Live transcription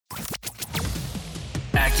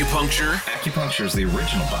Acupuncture. Acupuncture is the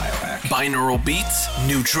original biohack. Binaural beats.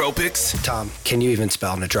 Nootropics. Tom, can you even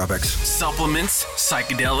spell nootropics? Supplements.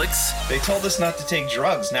 Psychedelics. They told us not to take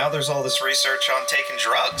drugs. Now there's all this research on taking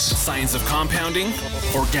drugs. Science of compounding.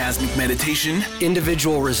 Orgasmic meditation.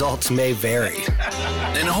 Individual results may vary.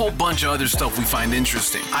 And a whole bunch of other stuff we find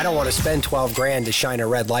interesting. I don't want to spend 12 grand to shine a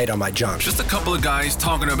red light on my junk. Just a couple of guys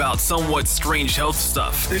talking about somewhat strange health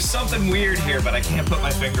stuff. There's something weird here, but I can't put my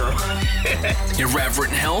finger on it.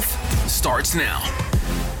 Irreverent Health starts now.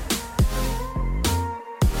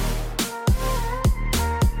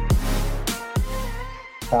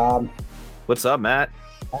 What's up, Matt?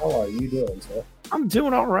 How are you doing, sir? I'm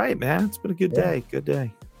doing all right, man. It's been a good day. Good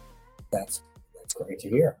day. That's great to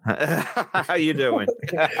hear. How you doing?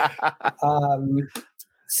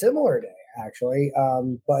 Similar day, actually,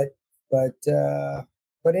 but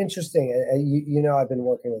interesting. You know, I've been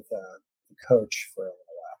working with a coach for a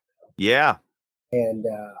while. Yeah. And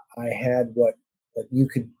I had what you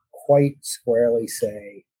could quite squarely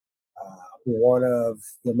say one of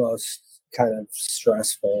the most kind of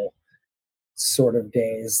stressful sort of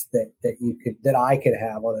days that I could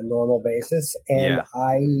have on a normal basis. And yeah.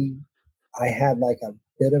 I had like a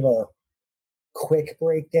bit of a quick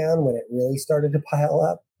breakdown when it really started to pile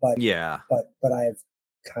up. But yeah. But I've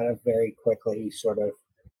kind of very quickly sort of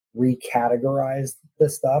recategorized the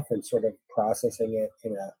stuff and sort of processing it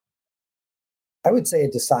in I would say a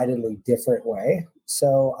decidedly different way.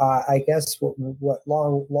 So I guess what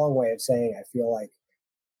long way of saying I feel like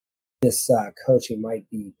this coaching might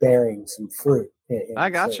be bearing some fruit. I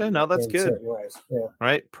gotcha. No, that's good. Yeah.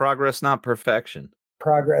 Right. Progress, not perfection.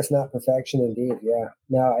 Progress, not perfection, indeed. Yeah.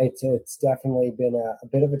 No, it's definitely been a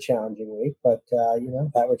bit of a challenging week, but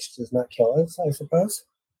that which does not kill us, I suppose.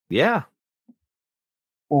 Yeah.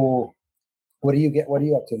 Ooh. What do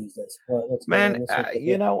you up to these days? What's Man,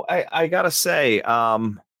 I gotta say,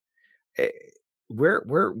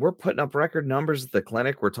 we're putting up record numbers at the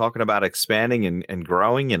clinic. We're talking about expanding and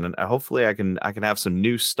growing, and hopefully I can have some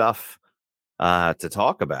new stuff to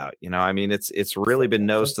talk about. You know, I mean, it's really been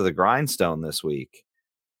nose to the grindstone this week.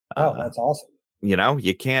 Oh, that's awesome. You know,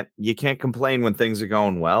 you can't complain when things are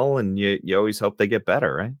going well, and you always hope they get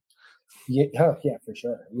better, right? Yeah, for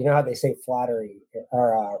sure. You know how they say flattery,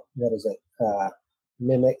 or what is it?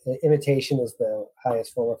 Imitation is the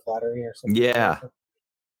highest form of flattery, or something. Yeah.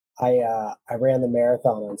 I ran the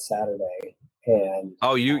marathon on Saturday, and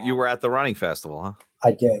you were at the running festival, huh?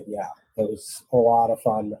 I did. Yeah, it was a lot of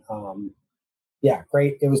fun. Yeah,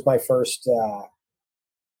 great. It was my first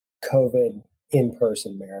COVID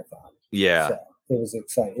in-person marathon. Yeah, so it was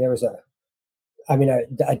exciting. There was a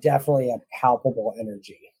definitely a palpable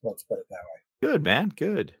energy. Let's put it that way. Good, man.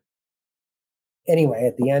 Good. Anyway,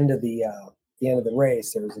 at the end of the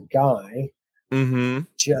race, there was a guy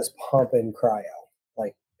just pumping cryo.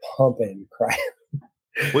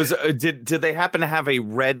 Was did they happen to have a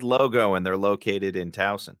red logo and they're located in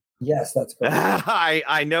Towson? Yes, that's correct.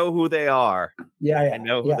 I know who they are. Yeah. I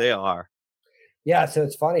know who they are. Yeah, so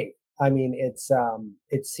it's funny. I mean,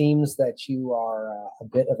 it seems that you are a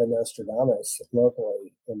bit of a Nostradamus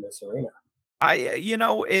locally in this arena.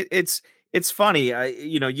 It's funny.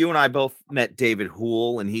 You and I both met David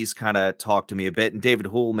Houle, and he's kind of talked to me a bit. And David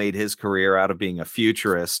Houle made his career out of being a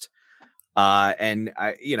futurist. And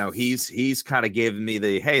he's kind of given me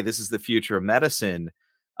the, hey, this is the future of medicine.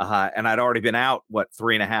 And I'd already been out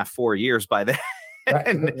 3.5, 4 years by then,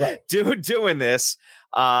 right. doing this.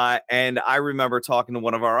 And I remember talking to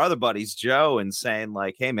one of our other buddies, Joe, and saying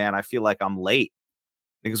like, hey man, I feel like I'm late.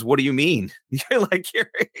 Because what do you mean? You're like,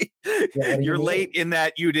 you're late in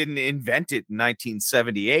that you didn't invent it in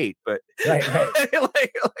 1978, but right.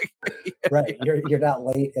 Right. You're not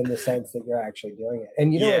late in the sense that you're actually doing it.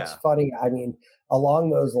 And what's funny? I mean,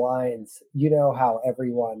 along those lines, you know how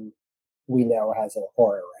everyone we know has an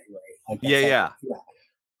aura, right? Like yeah.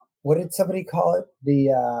 What did somebody call it?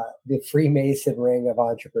 The Freemason ring of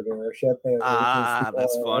entrepreneurship.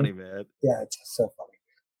 That's funny, man. Yeah, it's so funny.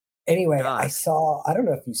 Anyway, God. I don't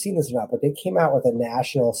know if you've seen this or not, but they came out with a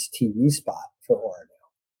national TV spot for Aura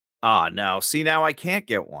now. Oh, no. See, now I can't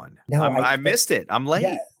get one. No, I missed it. I'm late.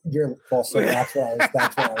 Yeah, so that's where I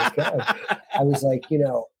was going. I was like,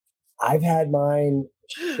 I've had mine.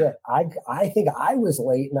 Shit, I think I was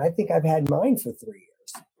late, and I think I've had mine for 3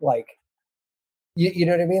 years. Like, you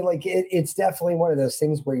know what I mean? Like, it's definitely one of those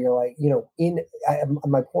things where you're like,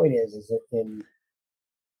 my point is that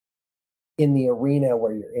in the arena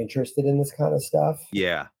where you're interested in this kind of stuff,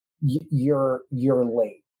 you're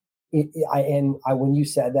late. When you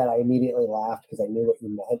said that, I immediately laughed because I knew what you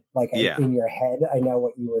meant. Like in your head, I know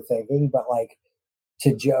what you were thinking, but like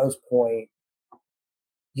to Joe's point,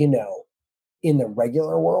 in the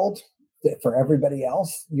regular world, for everybody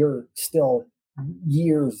else, you're still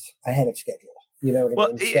years ahead of schedule. You know what Well,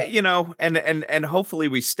 I mean? So, you know, and hopefully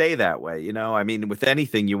we stay that way. You know, I mean, with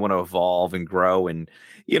anything, you want to evolve and grow, and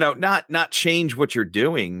you know, not change what you're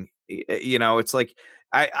doing. You know, it's like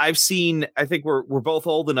I've seen. I think we're both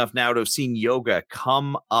old enough now to have seen yoga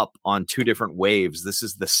come up on two different waves. This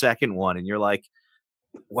is the second one, and you're like,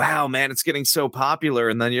 wow, man, it's getting so popular.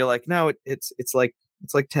 And then you're like, no, it's like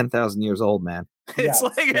 10,000 years old, man. It's yeah,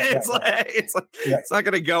 like yeah, it's not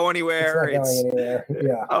going to go it's anywhere. not going anywhere.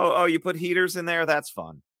 Yeah, Oh, you put heaters in there. That's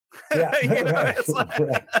fun. yeah, You know, right, it's like,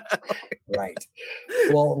 right, right.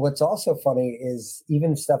 Well, what's also funny is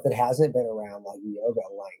even stuff that hasn't been around, like yoga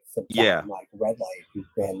length of yeah, time, like red light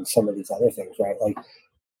and some of these other things, right? Like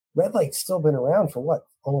red light's still been around for what,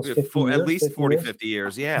 almost 50 for years, at least 50 40, years? 50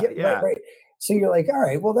 years. Yeah, Yeah, yeah. right, right. So you're like, all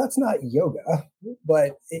right, well, that's not yoga,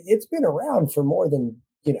 but it's been around for more than,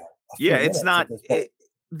 a few Yeah, it's minutes at not this point.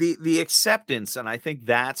 the acceptance, and I think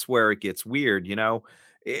that's where it gets weird. You know,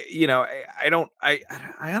 I don't, I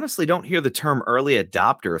honestly don't hear the term early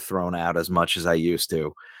adopter thrown out as much as I used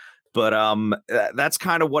to. But that's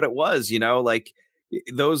kind of what it was. You know, like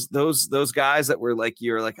those guys that were like,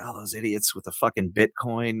 you're like, oh, those idiots with the fucking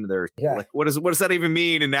Bitcoin. They're Yeah. like, what does that even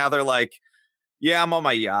mean? And now they're like, yeah, I'm on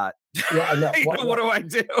my yacht. Yeah, I know. You know, what do I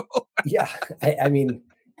do? Yeah, I mean,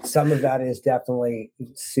 some of that is definitely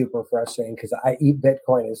super frustrating because I eat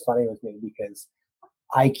Bitcoin is funny with me because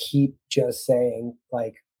I keep just saying,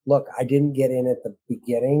 like, look, I didn't get in at the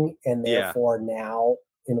beginning, and Yeah, therefore now,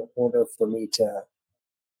 in order for me to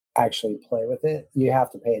actually play with it, you have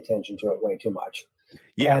to pay attention to it way too much.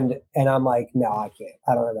 yeah, And I'm like, no, I can't.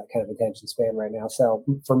 I don't have that kind of attention span right now. So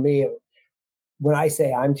for me, when I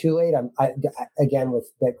say I'm too late, again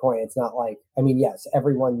with Bitcoin. It's not like, I mean, yes,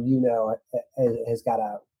 everyone has got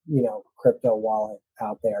a crypto wallet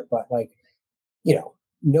out there, but like,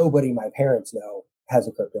 nobody my parents know has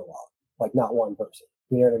a crypto wallet. Like not one person.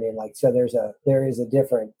 You know what I mean? Like, so there is a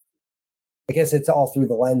different. I guess it's all through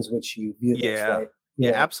the lens which you view this, yeah, right? yeah,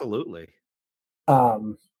 You know. absolutely.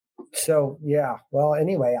 So yeah. Well,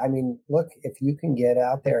 anyway, I mean, look, if you can get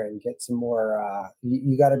out there and get some more,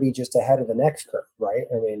 you got to be just ahead of the next curve, right?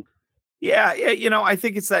 I mean, Yeah, yeah. You know, I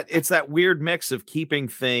think it's that weird mix of keeping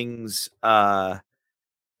things that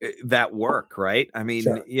work, right? I mean,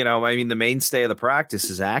 sure, the mainstay of the practice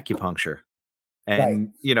is acupuncture. right.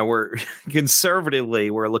 And we're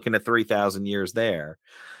conservatively we're looking at 3,000 years there,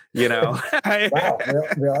 you know. Wow,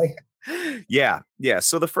 really? Yeah.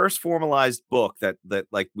 So the first formalized book that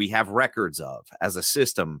like we have records of as a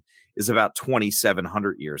system is about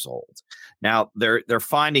 2,700 years old. Now they're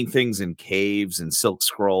finding things in caves and silk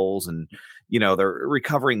scrolls, and they're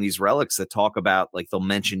recovering these relics that talk about, like, they'll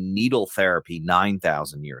mention needle therapy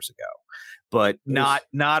 9,000 years ago, but Oof.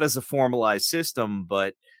 not as a formalized system.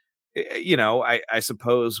 But I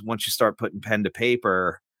suppose once you start putting pen to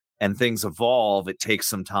paper and things evolve, it takes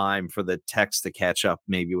some time for the text to catch up,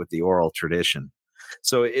 maybe with the oral tradition.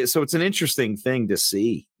 So it's an interesting thing to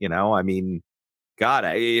see. I mean, God,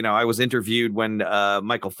 I was interviewed when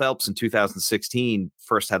Michael Phelps in 2016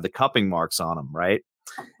 first had the cupping marks on him, right?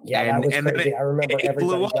 Yeah, that And was and then crazy. I remember it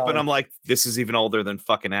blew everybody up, and going, I'm like, this is even older than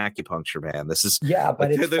fucking acupuncture, man. This is yeah, like,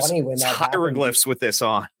 but it's there's funny when that happened. hieroglyphs with this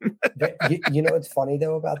on. But you know what's funny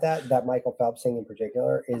though about that Michael Phelps thing in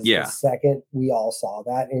particular is the Yeah, second we all saw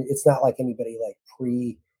that, and it's not like anybody like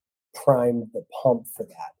primed the pump for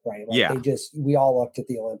that, right? Like yeah. we all looked at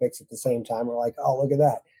the Olympics at the same time. We're like, oh, look at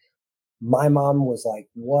that. My mom was like,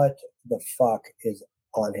 what the fuck is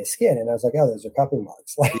on his skin? And I was like, oh, those are cupping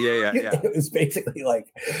marks. Like, Yeah. it was basically like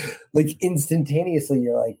instantaneously,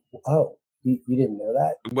 you're like, oh, you didn't know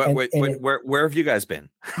that? Where have you guys been?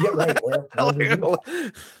 Yeah, right. Where have you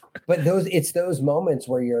been? But it's those moments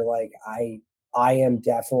where you're like, I am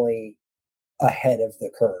definitely ahead of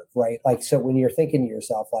the curve, right? Like, so when you're thinking to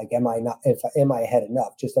yourself, like, am I ahead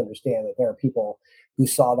enough? Just understand that there are people who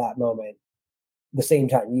saw that moment the same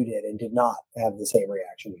time you did and did not have the same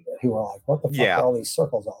reaction you did, who are like, what the fuck Yeah. are all these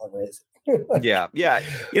circles all over his? Yeah.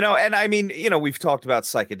 And I mean, we've talked about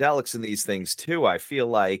psychedelics and these things too. I feel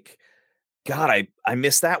like, God, I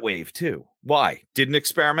missed that wave too. Why? Didn't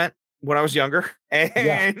experiment when I was younger.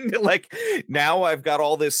 Yeah. And like, now I've got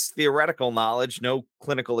all this theoretical knowledge, no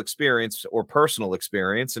clinical experience or personal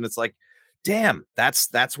experience. And it's like, damn,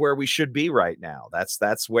 that's where we should be right now.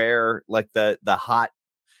 That's where, like, the hot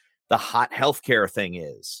healthcare thing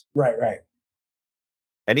is. Right.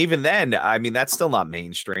 And even then, I mean, that's still not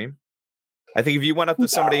mainstream. I think if you went up to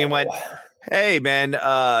somebody and went, hey man,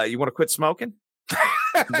 you want to quit smoking?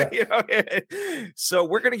 Yeah. So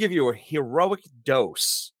we're going to give you a heroic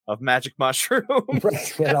dose of magic mushroom.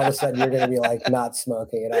 Right. And all of a sudden you're going to be like not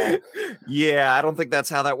smoking at all. Yeah, I don't think that's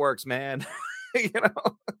how that works, man. You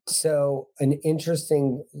know. So an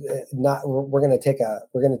interesting, not we're going to take a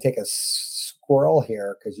squirrel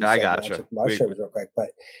here because you I said gotcha. magic mushrooms real quick,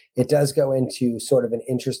 but it does go into sort of an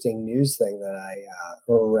interesting news thing that I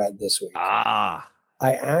read this week. Ah,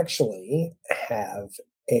 I actually have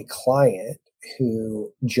a client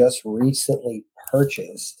who just recently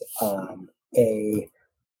purchased a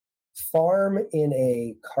farm in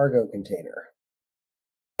a cargo container.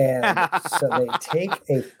 And so they take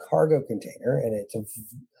a cargo container and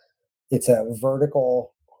it's a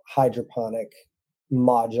vertical hydroponic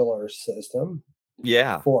modular system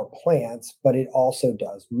yeah. for plants, but it also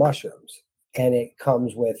does mushrooms. And it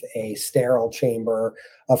comes with a sterile chamber,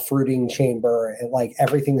 a fruiting chamber, and like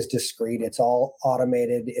everything's discreet. It's all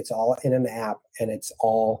automated. It's all in an app, and it's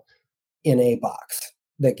all in a box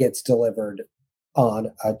that gets delivered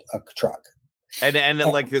on a truck. And then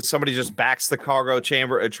like somebody just backs the cargo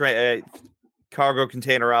chamber, cargo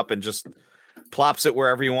container up and just plops it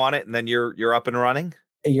wherever you want it, and then you're up and running.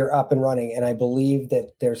 You're up and running, and I believe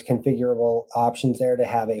that there's configurable options there to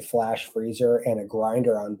have a flash freezer and a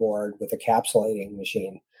grinder on board with a capsulating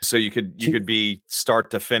machine. So you could be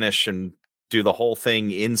start to finish and do the whole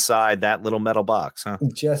thing inside that little metal box, huh?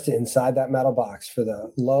 Just inside that metal box for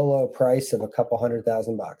the low price of a couple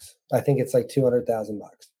 $100,000. I think it's like $200,000.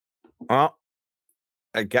 Well,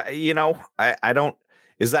 I don't.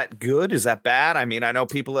 Is that good? Is that bad? I mean, I know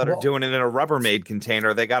people that are doing it in a Rubbermaid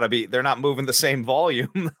container. They're not moving the same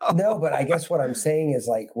volume. No, but I guess what I'm saying is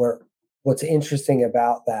like what's interesting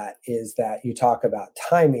about that is that you talk about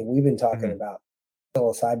timing. We've been talking about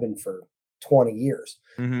psilocybin for 20 years.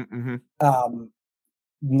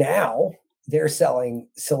 Now they're selling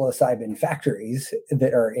psilocybin factories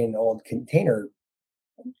that are in old containers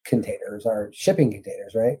or shipping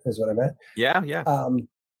containers, right? Is what I meant. Yeah.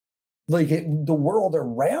 The world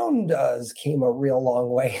around us came a real long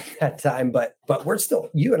way in that time, but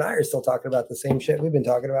you and I are still talking about the same shit we've been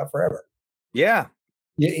talking about forever. Yeah.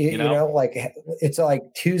 You know, like it's like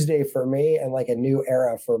Tuesday for me and like a new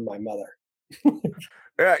era for my mother.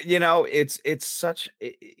 It's such,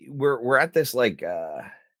 we're at this like,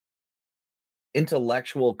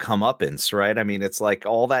 intellectual comeuppance, right? I mean, it's like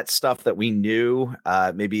all that stuff that we knew,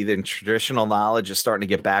 maybe the traditional knowledge is starting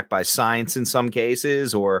to get backed by science in some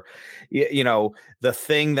cases, or the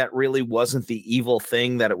thing that really wasn't the evil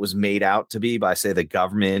thing that it was made out to be by, say, the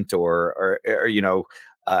government or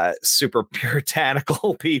super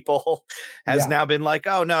puritanical people has now been like,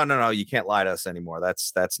 oh no, you can't lie to us anymore.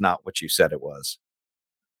 That's not what you said it was.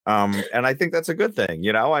 And I think that's a good thing,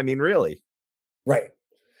 I mean, really. Right.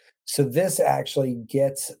 So this actually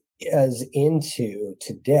gets us into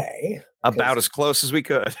today. About as close as we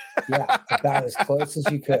could. Yeah, about as close as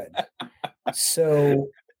you could.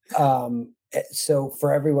 So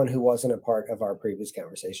for everyone who wasn't a part of our previous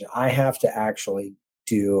conversation, I have to actually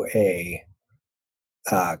do a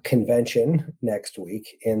convention next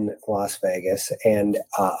week in Las Vegas. And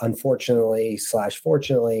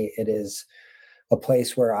unfortunately/fortunately, it is a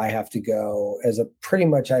place where I have to go as a pretty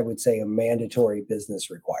much, I would say, a mandatory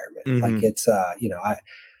business requirement. Like it's, I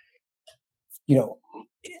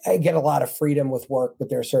get a lot of freedom with work, but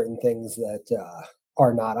there are certain things that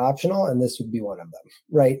are not optional, and this would be one of them,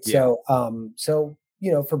 right? Yeah. So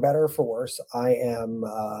for better or for worse, I am,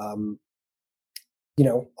 on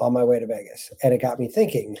my way to Vegas, and it got me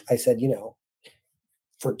thinking. I said,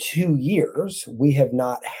 for 2 years, we have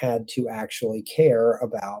not had to actually care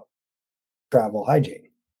about travel hygiene,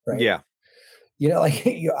 right? Yeah.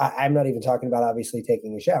 I'm not even talking about obviously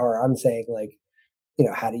taking a shower. I'm saying like,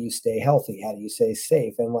 how do you stay healthy? How do you stay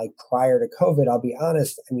safe? And like prior to COVID, I'll be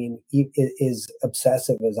honest, I mean, as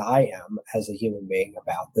obsessive as I am as a human being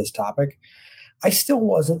about this topic, I still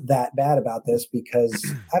wasn't that bad about this because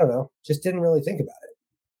I don't know, just didn't really think about it.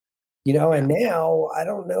 And now I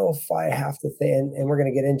don't know if I have to think, and we're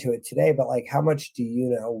going to get into it today, but like, how much do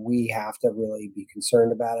we have to really be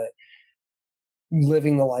concerned about it?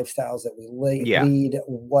 Living the lifestyles that we lead,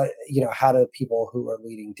 what, how do people who are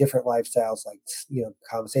leading different lifestyles, like,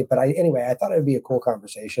 compensate? But I thought it'd be a cool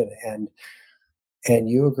conversation, and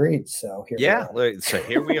you agreed. So here we are. So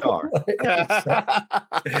here we are.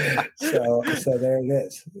 so there it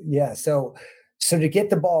is. Yeah. So to get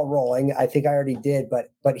the ball rolling, I think I already did, but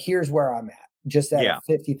here's where I'm at, just at a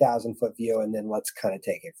 50,000 foot view. And then let's kind of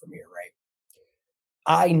take it from here. Right.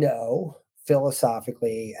 I know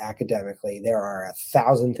philosophically, academically, there are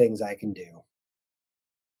 1,000 things I can do.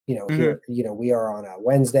 Here, we are on a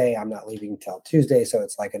Wednesday. I'm not leaving till Tuesday. So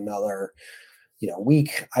it's like another,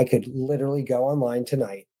 week. I could literally go online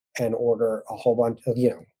tonight and order a whole bunch of,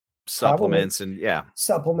 Supplements and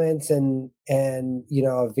supplements and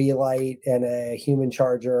a V light and a human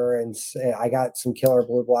charger, and I got some killer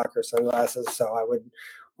blue blocker sunglasses, so I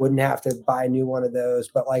wouldn't have to buy a new one of those.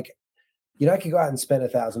 But like, I could go out and spend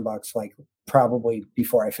 $1,000 like probably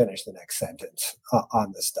before I finish the next sentence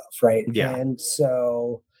on this stuff, right? Yeah. And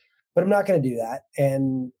so, but I'm not going to do that,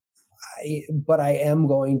 but I am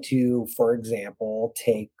going to, for example,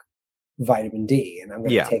 take vitamin D, and I'm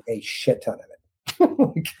going to take a shit ton of it.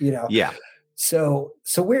 Yeah. So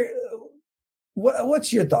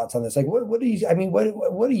what's your thoughts on this? Like, what do you? I mean,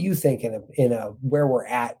 what do you think in a where we're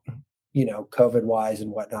at, COVID wise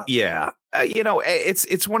and whatnot? Yeah,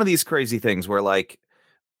 it's one of these crazy things where like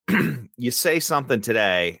you say something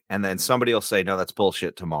today, and then somebody will say, "No, that's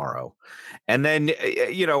bullshit" tomorrow, and then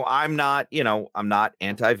I'm not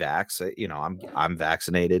anti-vax. I'm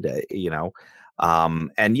vaccinated.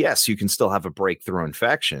 And yes, you can still have a breakthrough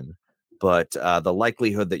infection. But the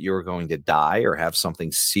likelihood that you're going to die or have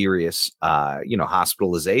something serious,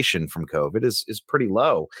 hospitalization from COVID is pretty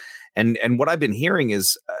low. And what I've been hearing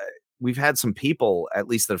is we've had some people, at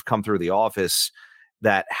least that have come through the office,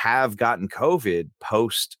 that have gotten COVID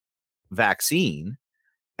post vaccine,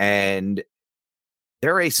 and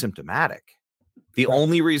they're asymptomatic. The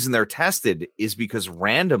only reason they're tested is because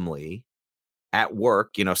randomly at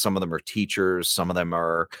work, some of them are teachers, some of them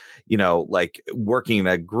are, like working in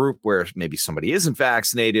a group where maybe somebody isn't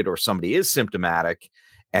vaccinated or somebody is symptomatic,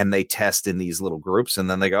 and they test in these little groups, and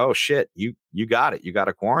then they go, "Oh shit, you got it, you got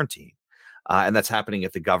to quarantine," and that's happening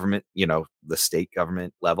at the government, the state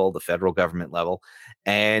government level, the federal government level,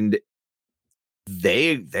 and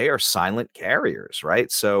they are silent carriers, right?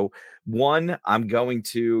 So one, I'm going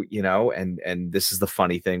to, and this is the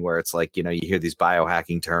funny thing where it's like, you hear these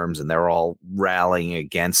biohacking terms and they're all rallying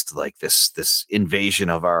against like this invasion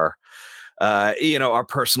of our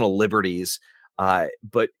personal liberties. But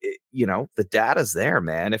the data's there,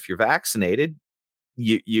 man. If you're vaccinated,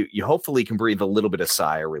 you hopefully can breathe a little bit of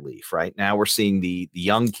sigh of relief. Right now we're seeing the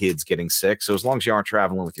young kids getting sick. So as long as you aren't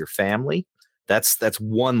traveling with your family, that's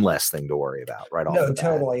one less thing to worry about, right? No,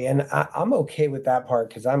 totally. And I'm okay with that part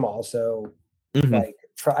because I'm also like,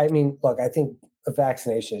 look, I think a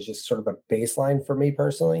vaccination is just sort of a baseline for me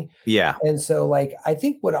personally. Yeah. And so like, I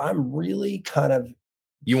think what I'm really kind of,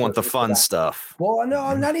 you want the fun stuff. Well, no,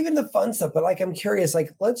 I'm not even the fun stuff, but like, I'm curious,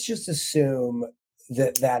 like, let's just assume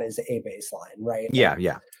that is a baseline, right? Yeah. Like,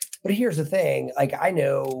 yeah. But here's the thing, like, I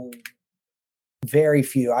know very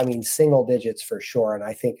few, single digits for sure. And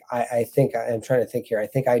I think I'm trying to think here. I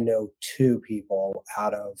think I know 2 people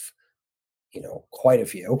out of, quite a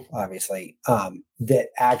few, obviously, that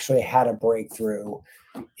actually had a breakthrough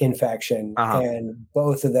infection. And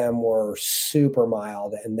both of them were super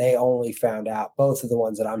mild. And they only found out, both of the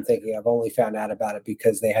ones that I'm thinking of only found out about it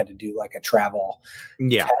because they had to do like a travel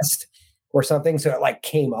test or something. So it like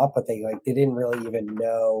came up, but they didn't really even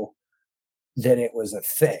know that it was a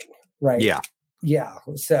thing. Right. Yeah. Yeah.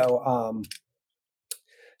 So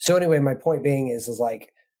anyway, my point being is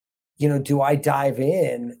like, do I dive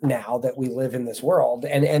in now that we live in this world?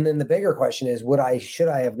 And then the bigger question is, should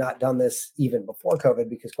I have not done this even before COVID?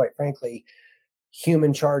 Because quite frankly,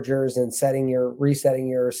 human chargers and resetting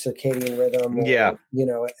your circadian rhythm, or,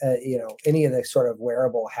 any of the sort of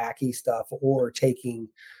wearable hacky stuff, or taking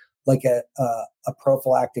like a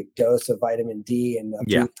prophylactic dose of vitamin D and a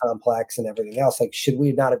B complex and everything else. Like, should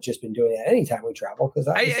we not have just been doing that anytime we travel? Because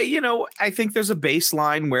I think there's a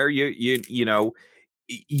baseline where you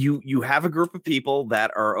have a group of people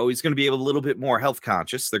that are always going to be a little bit more health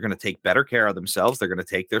conscious. They're going to take better care of themselves. They're going to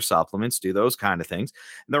take their supplements, do those kind of things.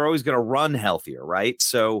 And they're always going to run healthier, right?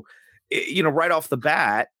 So, right off the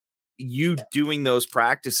bat, you doing those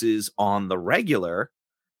practices on the regular,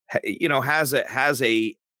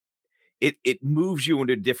 it moves you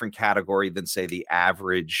into a different category than, say, the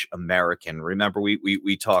average American. Remember,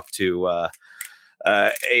 we talked to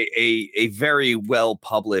a very well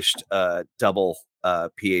published double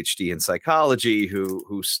PhD in psychology who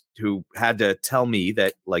had to tell me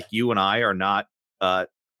that like you and I are not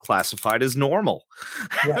classified as normal.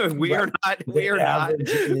 We are not. We are not.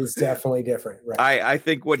 Is definitely different. Right. I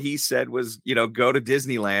think what he said was, go to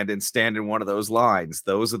Disneyland and stand in one of those lines.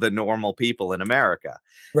 Those are the normal people in America.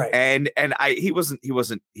 Right. And he wasn't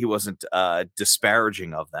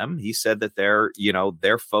disparaging of them. He said that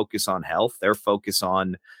their focus on health, their focus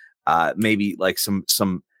on maybe like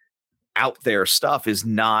some out there stuff is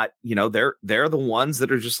not, they're the ones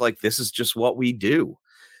that are just like, this is just what we do.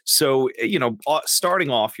 So, starting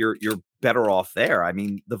off, you're better off there. I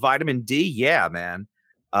mean, the vitamin D, yeah, man.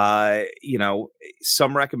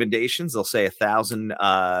 Some recommendations, they'll say 1,000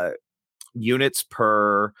 units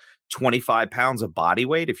per 25 pounds of body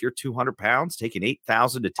weight. If you're 200 pounds, taking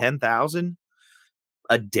 8,000 to 10,000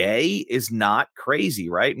 a day is not crazy,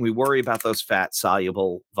 right? And we worry about those fat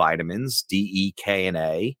soluble vitamins, D, E, K, and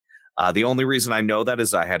A. The only reason I know that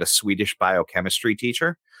is I had a Swedish biochemistry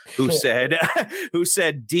teacher who said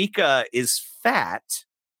Dika is fat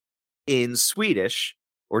in Swedish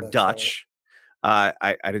or That's Dutch.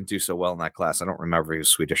 I didn't do so well in that class. I don't remember if he was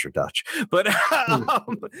Swedish or Dutch, but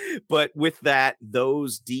but with that,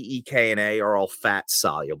 those D, E, K, and A are all fat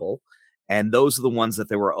soluble, and those are the ones that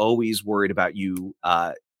they were always worried about you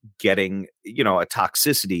getting, a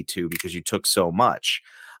toxicity to because you took so much.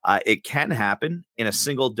 It can happen in a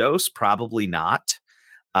single dose, probably not.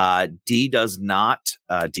 D does not.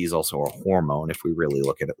 D is also a hormone if we really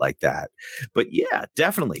look at it like that. But yeah,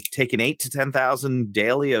 definitely taking 8 to 10,000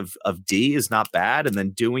 daily of D is not bad. And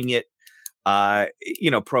then doing it,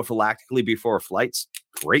 prophylactically before flights,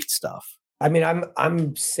 great stuff. I mean,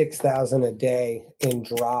 I'm 6,000 a day in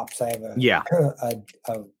drops. I have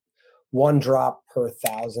a 1 drop per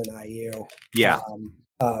 1,000 IU. Yeah.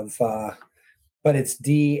 But it's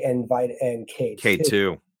D and and K2.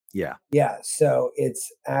 K2. Yeah. Yeah. So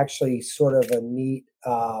it's actually sort of a neat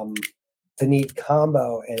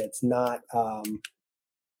combo, and it's not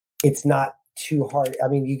too hard. I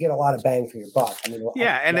mean, you get a lot of bang for your buck. I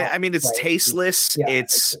mean, it's right? tasteless. Yeah,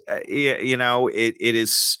 it's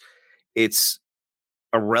it's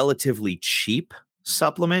a relatively cheap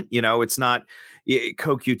supplement. It's not.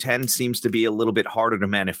 CoQ10 seems to be a little bit harder to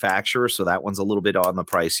manufacture, so that one's a little bit on the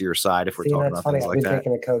pricier side if we're talking about things like that. I've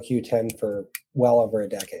been taking a CoQ10 for well over a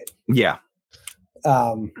decade. Yeah.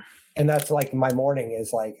 And that's like my morning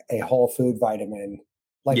is like a whole food vitamin,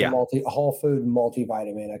 like a whole food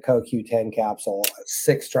multivitamin, a CoQ10 capsule,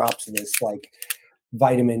 6 drops of this like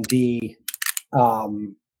vitamin D,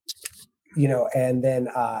 and then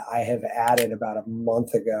I have added about a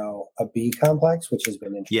month ago a B complex, which has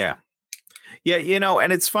been interesting. Yeah. Yeah,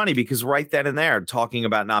 and it's funny because right then and there, talking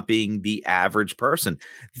about not being the average person,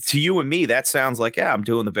 to you and me, that sounds like, I'm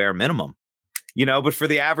doing the bare minimum, but for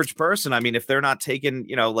the average person, I mean, if they're not taking,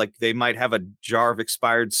 like they might have a jar of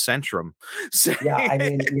expired Centrum. So,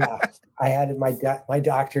 I had my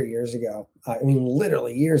doctor years ago. I mean,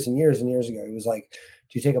 literally years and years and years ago, he was like,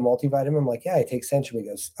 do you take a multivitamin? I'm like, yeah, I take Centrum. He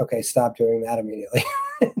goes, okay, stop doing that immediately.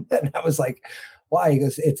 And I was like, why? He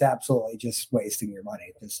goes, it's absolutely just wasting your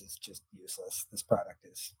money. This is just useless. This product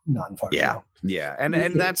is non-functional. Yeah.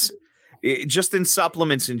 And that's just in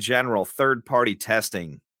supplements in general. Third-party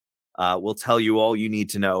testing will tell you all you need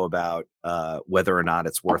to know about whether or not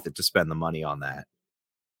it's worth it to spend the money on that.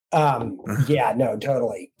 Yeah, no,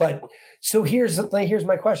 totally. But so here's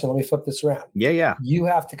my question. Let me flip this around. Yeah. You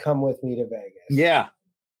have to come with me to Vegas. Yeah.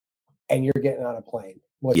 And you're getting on a plane.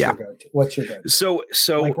 What's your go-to? What's your go-to? So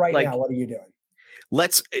like now, what are you doing?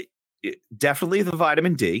 Let's definitely the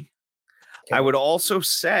vitamin D. Okay. I would also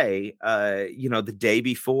say, the day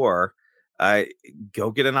before,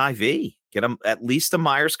 go get an IV, get at least a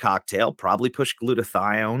Myers cocktail, probably push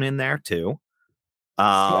glutathione in there too.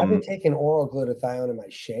 I've been taking oral glutathione in my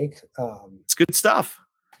shake. It's good stuff.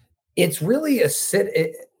 It's really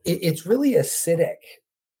acidic. It's really acidic.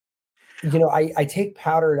 I take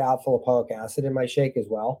powdered alpha-lipoic acid in my shake as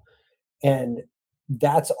well. And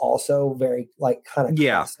that's also very kind of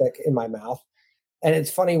caustic in my mouth. And it's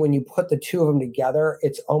funny when you put the two of them together,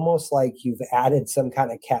 it's almost like you've added some kind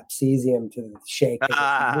of capsaicin to the shake.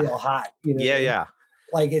 It's real hot. Yeah.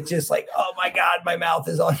 Like it's just like, oh my God, my mouth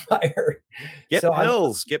is on fire. Get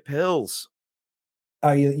pills.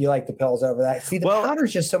 Oh, you like the pills over that? See, the powder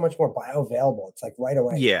is just so much more bioavailable. It's like right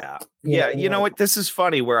away. Yeah. You know what? This is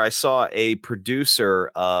funny where I saw a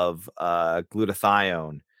producer of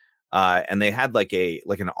glutathione. And they had like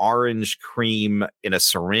an orange cream in a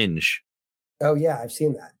syringe. Oh yeah, I've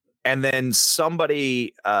seen that. And then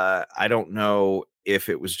somebody, I don't know if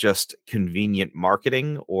it was just convenient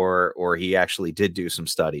marketing or he actually did do some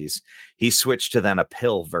studies. He switched to then a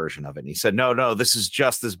pill version of it. And he said, no, this is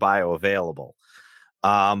just as bioavailable.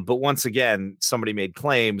 But once again, somebody made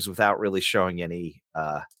claims without really showing any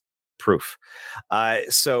proof.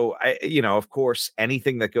 So of course,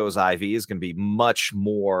 anything that goes IV is going to be much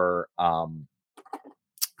more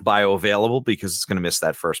bioavailable because it's going to miss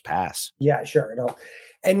that first pass. Yeah, sure. No.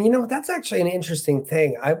 And that's actually an interesting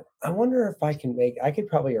thing. I wonder if I could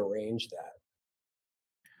probably arrange that.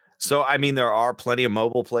 So, I mean, there are plenty of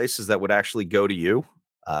mobile places that would actually go to you.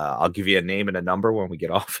 I'll give you a name and a number when we get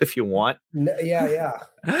off if you want. Yeah.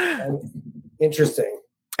 Interesting.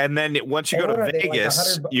 And then once you go to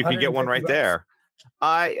Vegas, you can get one right there.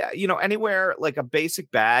 Anywhere like a basic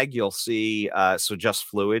bag, you'll see. So just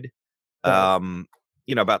fluid,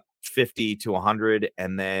 about 50 to 100,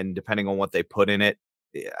 and then depending on what they put in it,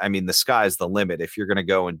 I mean, the sky's the limit. If you're going to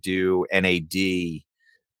go and do NAD, IV,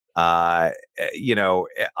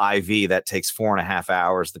 that takes 4.5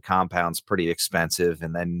 hours. The compound's pretty expensive,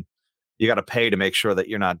 and then you got to pay to make sure that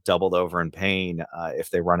you're not doubled over in pain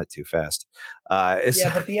if they run it too fast.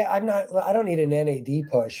 Yeah, but I don't need an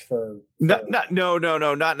NAD push for. No,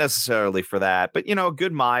 not necessarily for that. But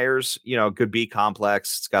good Myers, good B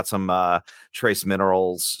complex. It's got some trace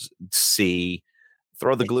minerals, C.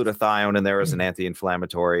 Throw the glutathione in there as an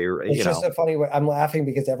anti-inflammatory. It's just a funny way. I'm laughing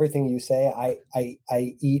because everything you say, I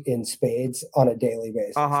eat in spades on a daily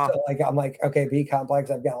basis. So I'm like, okay, B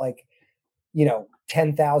complex. I've got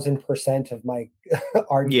 10,000% of my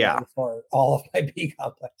argument for all of my B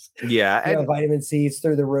complex. Yeah, and vitamin C's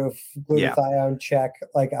through the roof. Glutathione check.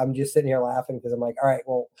 I'm just sitting here laughing because I'm like, all right,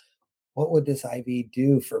 well, what would this IV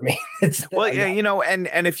do for me?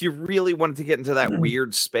 And if you really wanted to get into that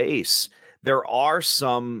weird space, there are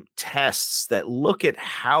some tests that look at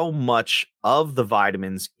how much of the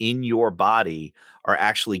vitamins in your body are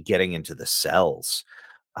actually getting into the cells.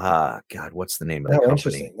 God, what's the name of the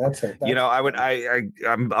company? I'm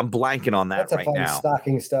blanking on that right now. That's a fun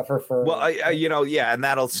stocking stuffer for. Well, and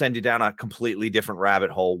that'll send you down a completely different rabbit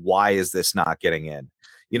hole. Why is this not getting in?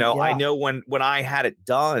 I know when I had it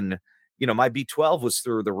done, my B12 was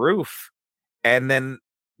through the roof, and then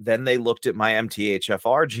they looked at my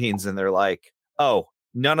MTHFR genes and they're like, oh,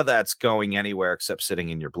 none of that's going anywhere except sitting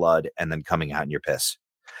in your blood and then coming out in your piss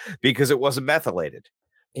because it wasn't methylated.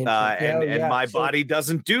 My body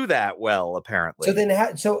doesn't do that well, apparently.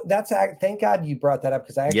 So that's thank God you brought that up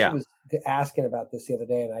because I actually was asking about this the other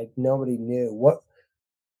day and nobody knew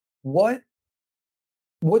what's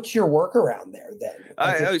your workaround there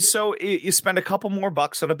then? So you spend a couple more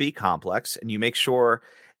bucks on a B complex and you make sure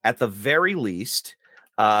at the very least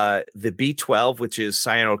the B12, which is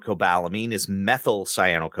cyanocobalamin, is methyl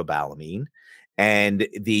cyanocobalamin, and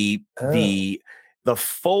the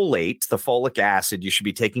folate, the folic acid, you should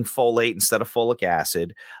be taking folate instead of folic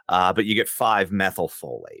acid, but you get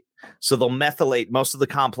 5-methylfolate. So they'll methylate, most of the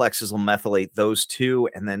complexes will methylate those two,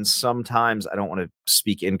 and then sometimes, I don't want to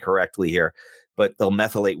speak incorrectly here, but they'll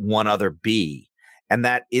methylate one other B, and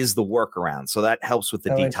that is the workaround. So that helps with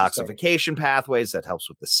the detoxification pathways, that helps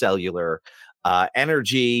with the cellular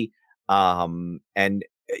energy, and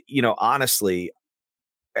honestly,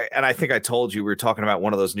 and I think I told you we were talking about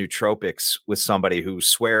one of those nootropics with somebody who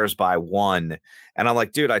swears by one. And I'm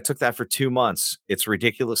like, dude, I took that for 2 months. It's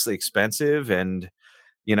ridiculously expensive. And,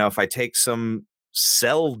 if I take some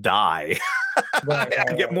cell dye,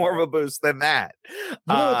 I get more of a boost than that.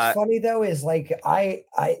 What's funny though is I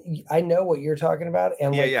know what you're talking about.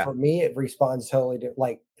 And for me, it responds totally to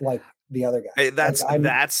like the other guy.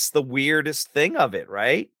 That's the weirdest thing of it,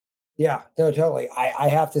 right? Yeah, no, totally. I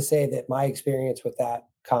have to say that my experience with that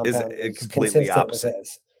compound is completely opposite.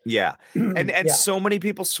 Yeah. And so many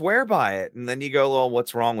people swear by it. And then you go, well,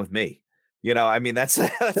 what's wrong with me? That's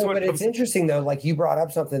but it's interesting though. Like you brought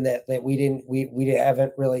up something that we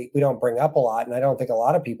don't bring up a lot. And I don't think a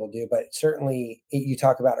lot of people do, but certainly you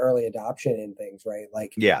talk about early adoption and things, right?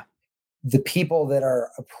 Like the people that are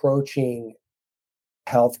approaching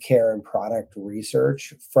healthcare and product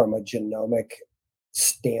research from a genomic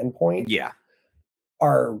standpoint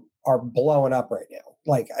are blowing up right now.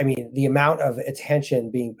 The amount of attention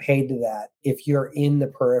being paid to that, if you're in the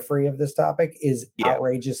periphery of this topic, is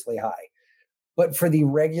outrageously high. But for the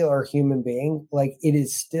regular human being, it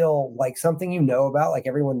is still something about,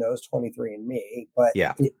 everyone knows 23andMe, but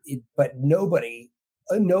but nobody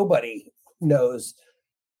knows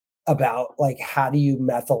about how do you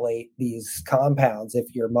methylate these compounds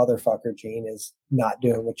if your motherfucker gene is not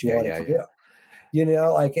doing what you want it to do. And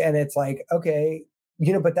it's okay,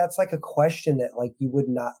 but that's a question that you would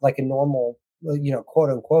not, a normal, quote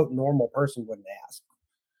unquote, normal person wouldn't ask.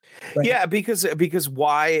 Right? Yeah, because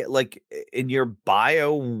why, in your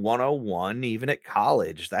bio 101, even at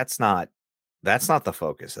college, that's not the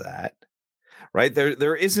focus of that. Right?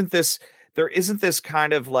 There isn't this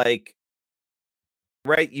kind of right,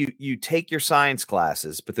 you take your science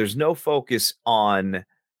classes, but there's no focus on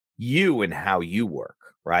you and how you work,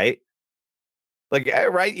 right?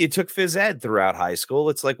 Right, you took phys ed throughout high school.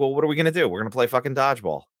 It's well, what are we going to do? We're going to play fucking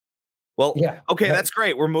dodgeball. Well, okay, that's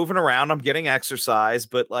great. We're moving around. I'm getting exercise,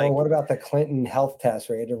 but what about the Clinton health test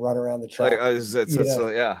where you had to run around the track?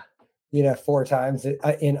 4 times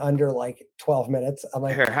in under 12 minutes. I'm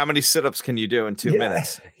like, how many sit-ups can you do in 2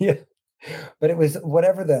 minutes? Yeah. But it was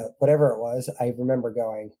whatever it was. I remember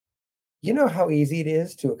going, how easy it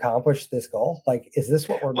is to accomplish this goal? Is this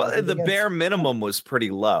what we're the bare minimum was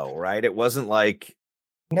pretty low, right? It wasn't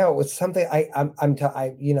No, it was something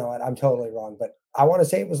you know what, I'm totally wrong, but I want to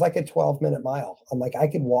say it was like a 12-minute mile. I'm like, I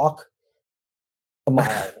could walk a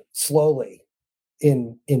mile slowly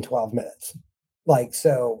in 12 minutes. Like,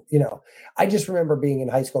 so, you know, I just remember being in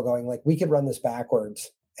high school going like, we could run this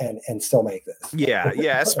backwards and still make this. Yeah,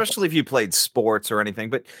 yeah, especially if you played sports or anything.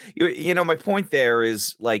 But you know, my point there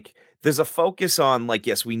is like there's a focus on like,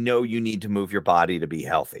 yes, we know you need to move your body to be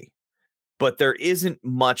healthy, but there isn't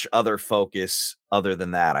much other focus other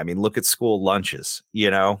than that. I mean, look at school lunches, you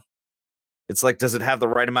know. It's like, does it have the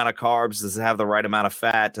right amount of carbs? Does it have the right amount of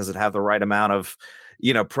fat? Does it have the right amount of,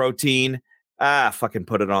 you know, protein? Fucking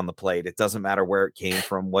put it on the plate. It doesn't matter where it came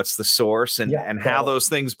from, what's the source, and Yeah, how totally. those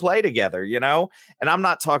things play together, you know? And I'm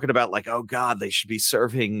not talking about like, oh God, they should be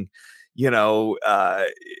serving, you know,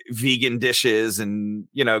 vegan dishes and,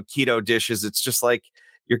 you know, keto dishes. It's just like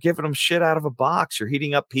you're giving them shit out of a box. You're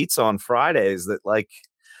heating up pizza on Fridays that like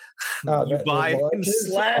Oh, you the buy in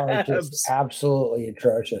lunches are just slabs. absolutely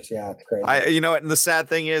atrocious. Yeah, it's crazy. You know what? And the sad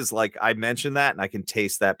thing is, like, I mentioned that, and I can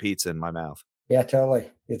taste that pizza in my mouth. Yeah,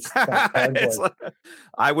 totally. It's like It's cardboard. like,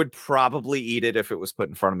 I would probably eat it if it was put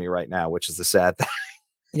in front of me right now, which is the sad thing.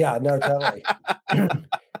 Yeah, no, totally.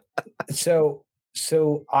 So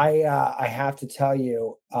I have to tell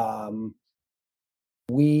you, I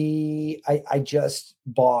just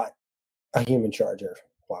bought a human charger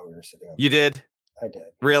while we were sitting on. You did? I did.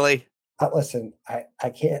 Really? Listen, I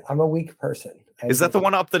can't. I'm a weak person. Is that the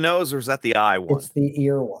one up the nose or is that the eye one? It's the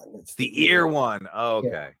ear one. It's the ear one. Oh, Yeah.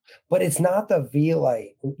 okay. But it's not the V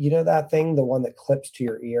light. You know that thing, the one that clips to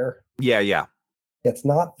your ear? Yeah, yeah. It's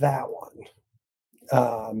not that one.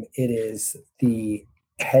 It is the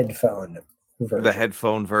headphone version. The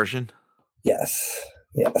headphone version. Yes.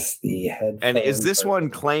 Yes. The headphone. And is this one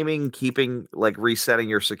version. claiming keeping like resetting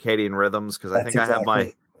your circadian rhythms? Because I That's think I have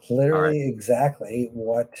my literally exactly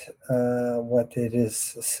what it is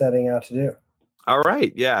setting out to do. all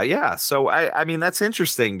right. Yeah, yeah. So I mean that's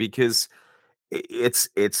interesting because it's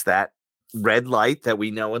that red light that we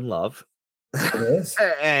know and love. It is.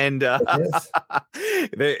 And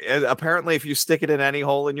It is. apparently if you stick it in any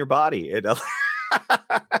hole in your body, it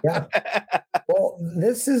Yeah. Well,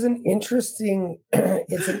 this is an interesting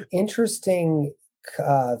it's an interesting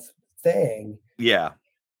thing yeah.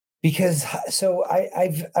 because so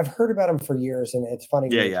I've heard about them for years, and it's funny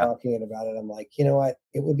Yeah, when you're yeah. talking about it. I'm like, you know what?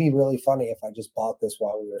 It would be really funny if I just bought this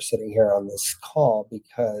while we were sitting here on this call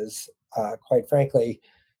because, quite frankly,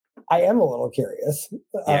 I am a little curious.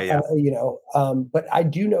 Yeah, yeah. You know, but I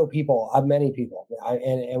do know people, many people,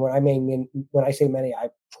 and when I say many, I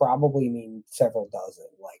probably mean several dozen.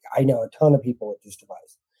 Like I know a ton of people with this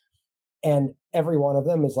device, and every one of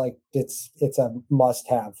them is like it's a must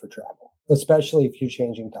have for travel, especially if you're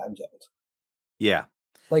changing time zones. Yeah.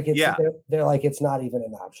 Like Yeah. they're like it's not even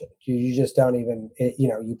an option. You just don't even you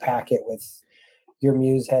know, you pack it with your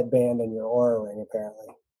Muse headband and your Aura ring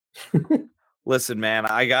apparently. Listen, man,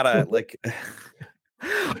 I gotta like You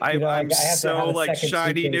know, I I'm have to so have a like second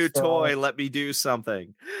shiny new suitcase for all. toy. Let me do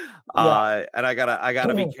something. Yeah. And I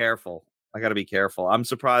gotta be careful. I gotta be careful. I'm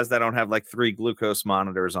surprised I don't have like 3 glucose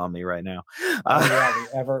monitors on me right now. Oh yeah,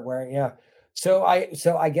 the ever wearing, yeah. So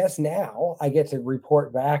I guess now I get to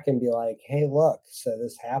report back and be like, hey, look, so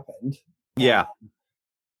this happened. Yeah.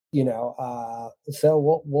 You know,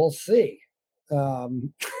 so we'll see.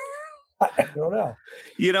 Um I don't know.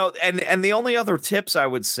 You know, and the only other tips I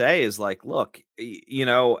would say is like, look, you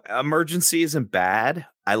know, emergency isn't bad.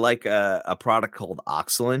 I like a product called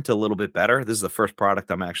Oxalent a little bit better. This is the first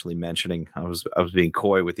product I'm actually mentioning. I was being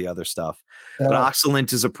coy with the other stuff, but Uh,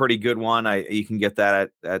 Oxalent is a pretty good one. You can get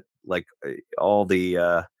that at like all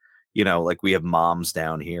the you know, like we have Moms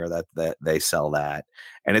down here that they sell that,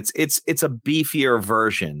 and it's a beefier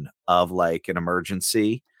version of like an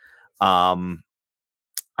emergency. Um,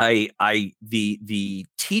 the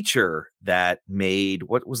teacher that made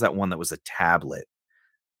what was that one that was a tablet?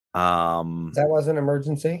 that was an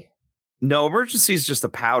emergency. No, emergency is just a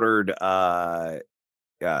powdered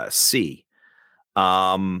C.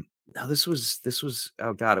 No, this was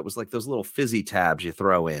oh god, it was like those little fizzy tabs you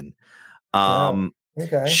throw in. Oh, Um,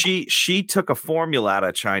 okay. she took a formula out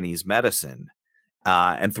of Chinese medicine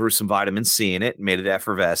and threw some vitamin C in it, and made it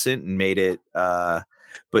effervescent, and made it.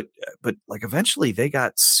 But like eventually they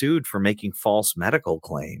got sued for making false medical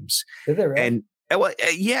claims, Did they really? and well,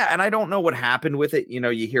 yeah, and I don't know what happened with it. You know,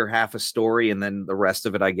 you hear half a story, and then the rest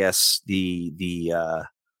of it, I guess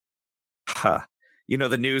huh, you know,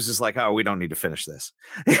 the news is like, oh, we don't need to finish this.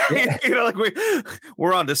 Yeah. You know, like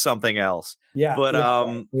we're on to something else. Yeah. But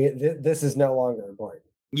Yeah, right. This is no longer important.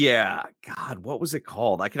 Yeah, God, what was it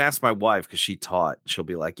called? I can ask my wife because she taught. She'll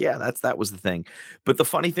be like, "Yeah, that was the thing." But the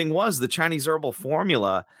funny thing was the Chinese herbal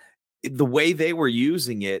formula, the way they were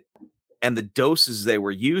using it and the doses they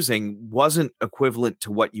were using wasn't equivalent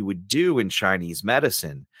to what you would do in Chinese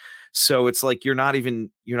medicine. So it's like you're not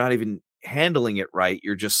even handling it right.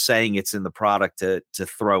 You're just saying it's in the product to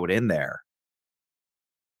throw it in there,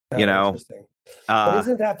 you Oh, know? interesting. But Uh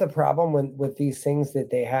isn't that the problem when with these things that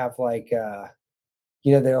they have like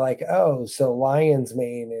they're like, oh, so lion's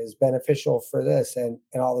mane is beneficial for this, and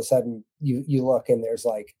all of a sudden you look and there's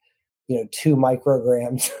like, 2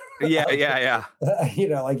 micrograms yeah, of yeah,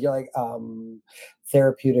 yeah. like you're like,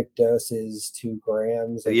 therapeutic dose is 2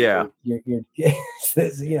 grams, and Yeah. you're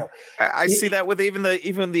this, I see it, that with even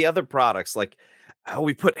the other products, like, "Oh,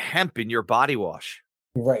 we put hemp in your body wash."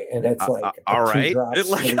 right, and it's like All two right. drops for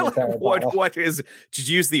the Like, entire bottle. what is did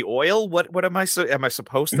you use the oil? What am I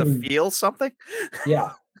supposed to feel something?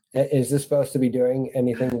 Yeah. Is this supposed to be doing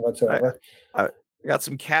anything I whatsoever? I got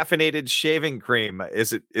some caffeinated shaving cream.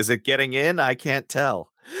 Is it getting in? I can't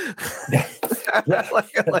tell. Yeah,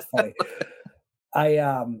 Like that's funny. I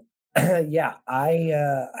yeah,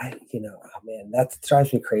 oh man, that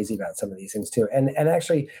drives me crazy about some of these things too. And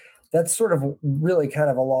actually that's sort of really kind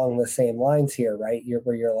of along the same lines here, right?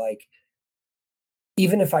 Where you're like,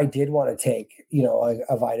 even if I did want to take,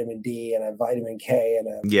 a vitamin D and a vitamin K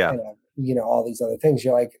yeah. all these other things,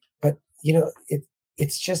 you're like, but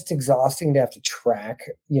it's just exhausting to have to track,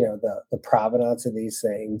 the provenance of these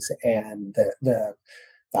things and the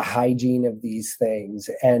hygiene of these things.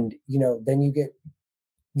 And, then you get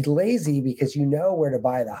lazy because you know where to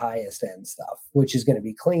buy the highest end stuff, which is going to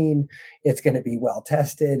be clean. It's going to be well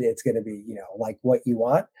tested. It's going to be, like what you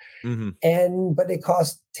want. Mhm. But it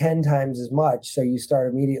costs 10 times as much. So you start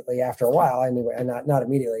immediately after a while, anyway, and not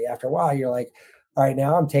immediately after a while, you're like, all right,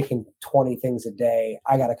 now I'm taking 20 things a day.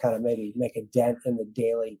 I got to kind of maybe make a dent in the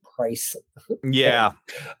daily price of, Yeah.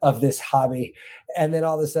 of this hobby. And then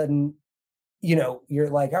all of a sudden, you're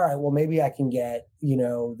like, all right, well, maybe I can get,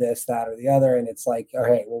 this, that, or the other. And it's like, all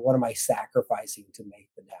right, well, what am I sacrificing to make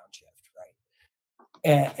the downshift?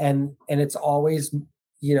 Right. And it's always,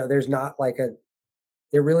 there's not like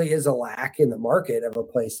there really is a lack in the market of a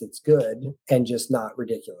place that's good and just not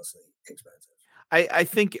ridiculously expensive. I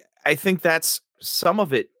think that's some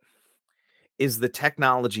of it is the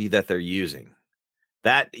technology that they're using.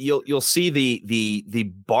 That you'll see the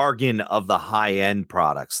bargain of the high end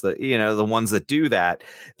products, the ones that do that.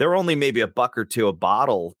 They're only maybe a buck or two a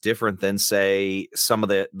bottle different than say some of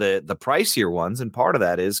the pricier ones, and part of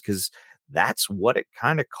that is because that's what it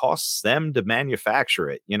kind of costs them to manufacture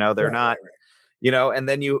it. They're Right, not, right, right. and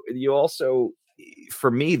then you also, for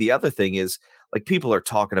me, the other thing is like people are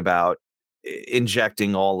talking about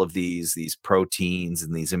injecting all of these proteins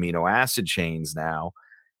and these amino acid chains now,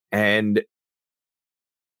 and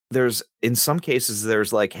there's in some cases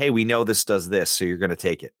there's like, hey, we know this does this, so you're going to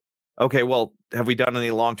take it. Okay, well, have we done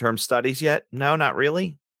any long-term studies yet? No, not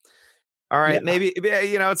really. All right, Yeah, maybe,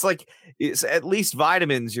 it's like it's at least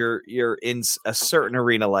vitamins. You're in a certain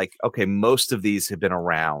arena. Like, okay, most of these have been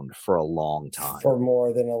around for a long time. for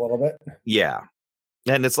more than a little bit. Yeah,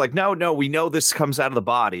 and it's like, no, we know this comes out of the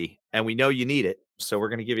body, and we know you need it, so we're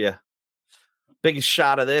going to give you a big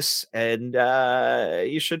shot of this, and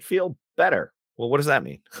you should feel better. Well, what does that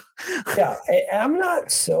mean? Yeah, I'm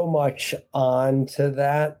not so much on to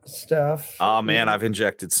that stuff. Oh man, I've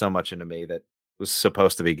injected so much into me that was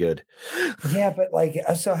supposed to be good. Yeah, but like,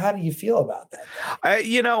 so how do you feel about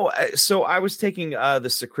that? So I was taking the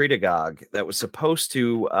secretagogue that was supposed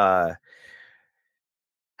to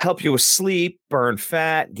help you with sleep, burn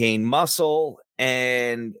fat, gain muscle,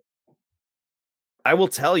 and I will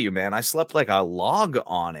tell you, man, I slept like a log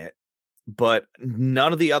on it, but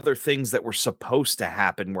none of the other things that were supposed to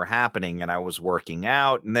happen were happening, and I was working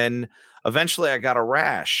out, and then eventually I got a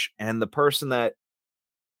rash, and the person that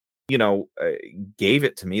you know, uh, gave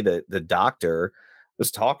it to me, the doctor was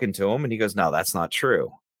talking to him and he goes, "No, that's not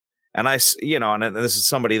true." And and this is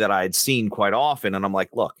somebody that I had seen quite often. And I'm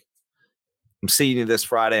like, "Look, I'm seeing you this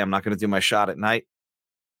Friday. I'm not going to do my shot at night.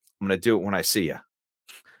 I'm going to do it when I see you."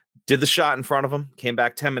 Did the shot in front of him, came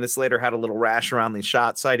back 10 minutes later, had a little rash around the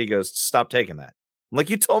shot site. He goes, "Stop taking that." I'm like,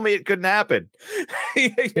 "You told me it couldn't happen." Yeah,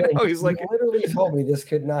 He's you like, literally told me this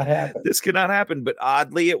could not happen. "This could not happen." But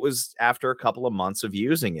oddly, it was after a couple of months of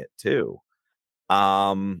using it too.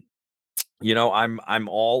 Um, I'm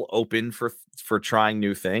all open for trying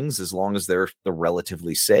new things as long as they're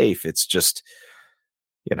relatively safe. It's just,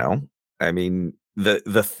 you know, I mean,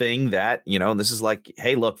 the thing that, and this is like,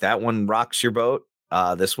 hey, look, that one rocks your boat.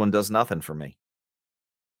 This one does nothing for me.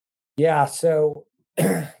 Yeah, so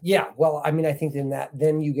Yeah, well, I mean, I think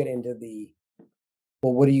then you get into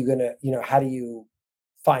well, what are you gonna, how do you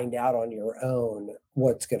find out on your own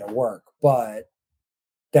what's gonna work? But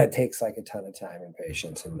that takes like a ton of time and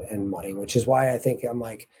patience and money, which is why I think I'm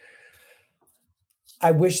like,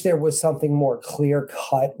 I wish there was something more clear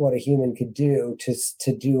cut what a human could do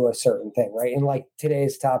to do a certain thing, right? And like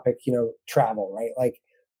today's topic, travel, right? Like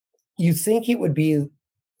you think it would be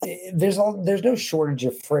there's no shortage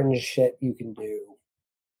of fringe shit you can do,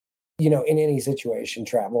 in any situation.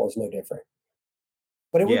 Travel is no different.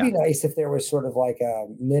 But it would Yeah. be nice if there was sort of like a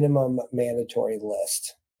minimum mandatory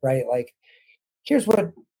list, right? Like, here's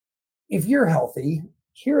what, if you're healthy,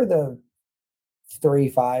 here are the 3,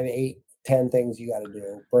 5, 8, 10 things you got to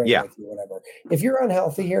do, bring Yeah. with you, whatever. If you're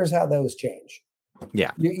unhealthy, here's how those change.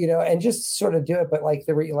 Yeah. And just sort of do it. But like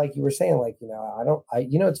like you were saying, like,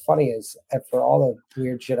 it's funny is for all the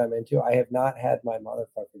weird shit I'm into, I have not had my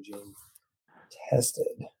motherfucker gene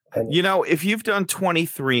tested. And If you've done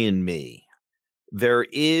 23andMe, there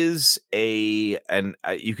is you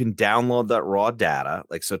can download that raw data.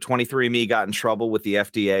 Like, so 23andMe got in trouble with the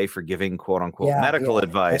FDA for giving quote unquote medical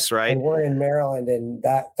advice, right? And we're in Maryland, and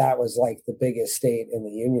that was like the biggest state in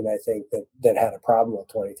the union, I think, that had a problem with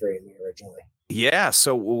 23andMe originally. Yeah.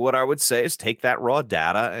 So what I would say is take that raw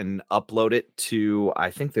data and upload it to, I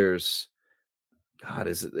think there's,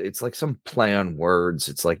 it's like some play on words.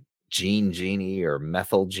 It's like Gene Genie or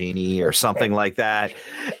Methyl Genie or something like that.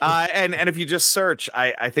 And if you just search,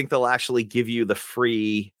 I think they'll actually give you the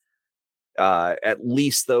free, at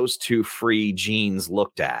least those 2 free genes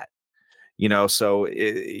looked at. So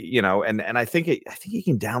and I think you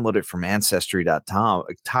can download it from ancestry.com.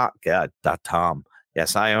 .com.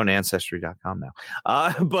 Yes, I own ancestry.com now.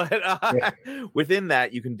 But within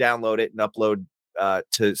that, you can download it and upload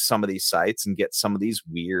to some of these sites and get some of these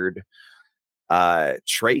weird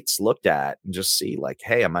traits looked at and just see like,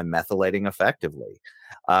 hey, am I methylating effectively?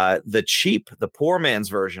 The poor man's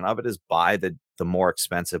version of it is buy the more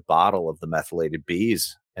expensive bottle of the methylated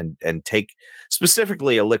Bs and take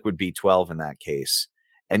specifically a liquid B12 in that case.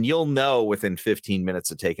 And you'll know within 15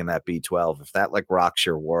 minutes of taking that B12, if that like rocks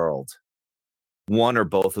your world, one or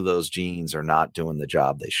both of those genes are not doing the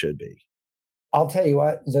job they should be. I'll tell you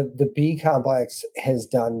what, the B complex has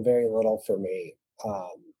done very little for me.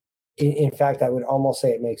 In fact, I would almost say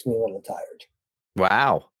it makes me a little tired.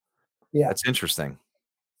 Wow. Yeah. That's interesting.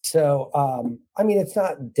 So, I mean, it's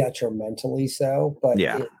not detrimentally so, but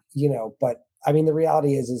yeah, but I mean, the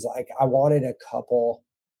reality is like I wanted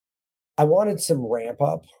some ramp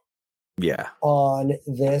up yeah, on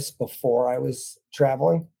this before I was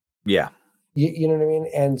traveling. yeah. You know what I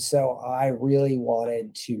mean? And so I really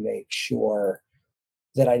wanted to make sure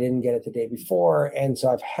that I didn't get it the day before. And so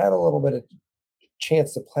I've had a little bit of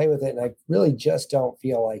chance to play with it, and I really just don't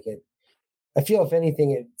feel like it. I feel if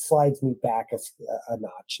anything, it slides me back a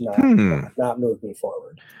notch, not move me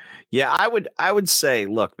forward. Yeah, I would say,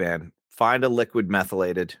 look, man, find a liquid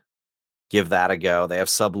methylated, give that a go. They have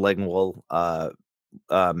sublingual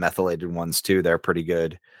methylated ones too. They're pretty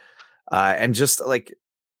good. And just like,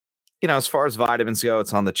 as far as vitamins go,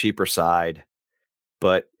 it's on the cheaper side.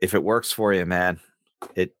 But if it works for you, man,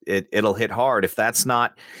 it'll hit hard. If that's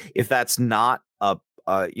not a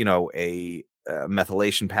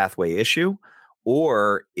methylation pathway issue,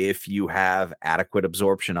 or if you have adequate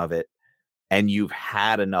absorption of it and you've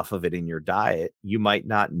had enough of it in your diet, you might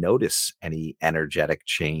not notice any energetic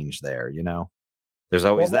change there. There's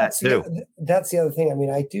always that too. That's the other thing. I mean,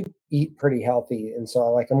 I do eat pretty healthy, and so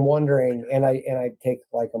like I'm wondering, and I take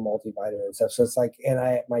like a multivitamin and stuff. So it's like,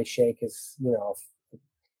 and my shake is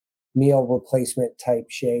meal replacement type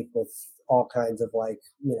shake with all kinds of like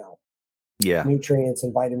yeah, nutrients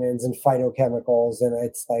and vitamins and phytochemicals, and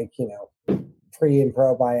it's like pre and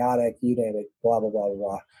probiotic, you name it, blah blah blah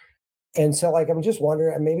blah. And so like I'm just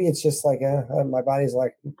wondering, maybe it's just like my body's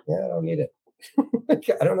like, yeah, I don't need it.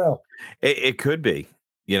 I don't know. It could be,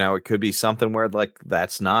 it could be something where like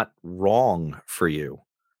that's not wrong for you.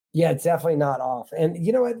 Yeah, it's definitely not off. And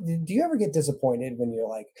you know what? Do you ever get disappointed when you're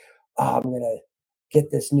like, oh, I'm gonna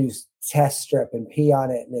get this new test strip and pee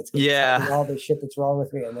on it, and it's gonna tell me all the shit that's wrong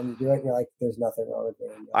with me, and then you do it, and you're like, there's nothing wrong with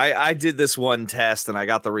me. I did this one test and I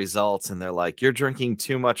got the results, and they're like, you're drinking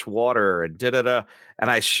too much water and da-da-da.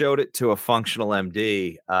 And I showed it to a functional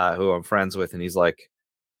MD who I'm friends with, and he's like,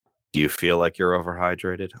 do you feel like you're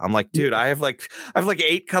overhydrated? I'm like, dude, I have like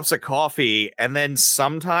 8 cups of coffee, and then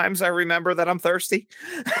sometimes I remember that I'm thirsty.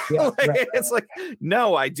 Yeah, it's like,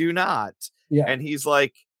 no, I do not. Yeah. And he's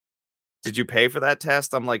like, did you pay for that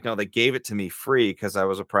test? I'm like, no, they gave it to me free because I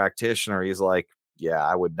was a practitioner. He's like, yeah,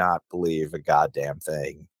 I would not believe a goddamn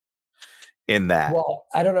thing. in that. Well,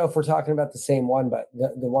 I don't know if we're talking about the same one, but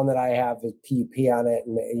the one that I have is PUP on it,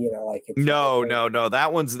 and like it's No.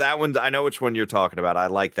 That one's. I know which one you're talking about. I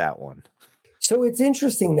like that one. So it's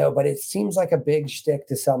interesting though, but it seems like a big shtick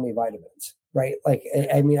to sell me vitamins, right? Like,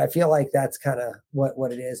 I mean, I feel like that's kind of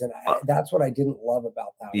what it is, and that's what I didn't love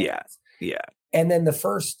about that one. Yeah. And then the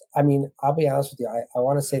first, I mean, I'll be honest with you, I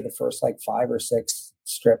want to say the first like 5 or 6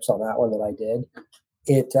 strips on that one that I did,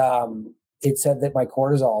 it said that my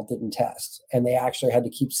cortisol didn't test, and they actually had to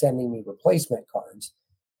keep sending me replacement cards.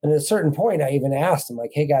 And at a certain point, I even asked them,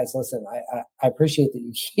 like, "Hey guys, listen, I appreciate that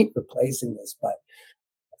you keep replacing this, but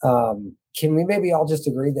can we maybe all just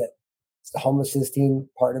agree that the homocysteine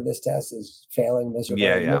part of this test is failing miserably?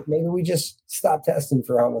 Yeah. Maybe we just stop testing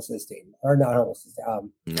for homocysteine, or not homocysteine,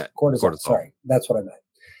 cortisol. Sorry, that's what I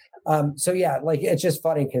meant. So yeah, like it's just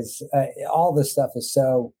funny because all this stuff is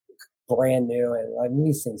so brand new, and like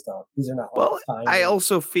these things don't. These are not. Well, I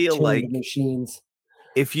also feel like machines.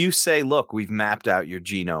 If you say, "Look, we've mapped out your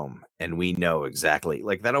genome and we know exactly,"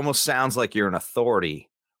 like that almost sounds like you're an authority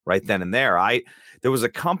right then and there. There was a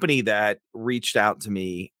company that reached out to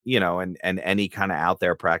me, and any kind of out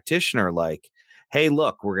there practitioner, like, "Hey,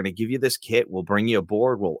 look, we're going to give you this kit. We'll bring you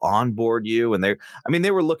aboard. We'll onboard you." And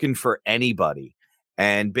they were looking for anybody.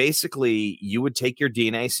 And basically, you would take your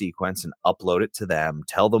DNA sequence and upload it to them,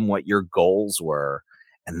 tell them what your goals were,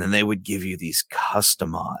 and then they would give you these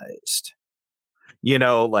customized,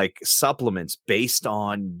 like supplements based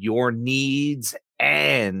on your needs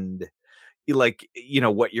and what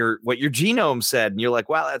your genome said. And you're like,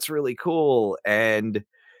 wow, that's really cool. And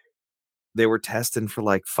they were testing for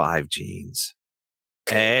like 5 genes.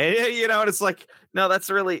 And and it's like, no, that's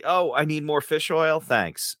really, I need more fish oil.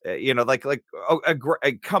 Thanks.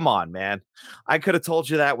 Come on, man. I could have told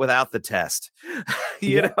you that without the test,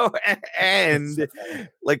 and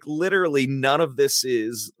like literally none of this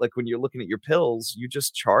is like when you're looking at your pills, you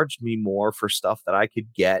just charged me more for stuff that I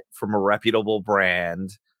could get from a reputable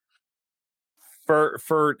brand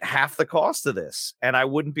for half the cost of this. And I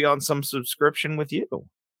wouldn't be on some subscription with you.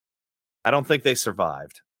 I don't think they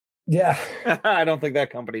survived. Yeah. I don't think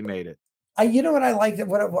that company made it. You know what I liked?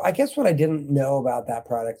 I guess what I didn't know about that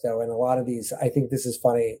product, though, and a lot of these, I think this is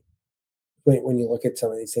funny when you look at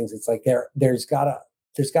some of these things. It's like there's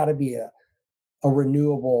gotta be a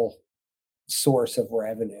renewable source of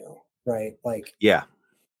revenue, right? Like, yeah.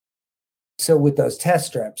 So with those test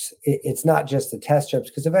strips, it's not just the test strips,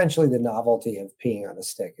 because eventually the novelty of peeing on a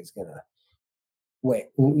stick is gonna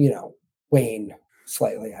wane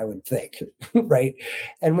slightly, I would think, right?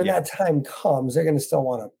 And when that time comes, they're going to still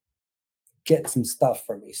want to get some stuff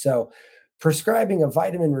from me. So prescribing a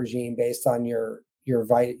vitamin regime based on your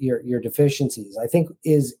deficiencies, I think,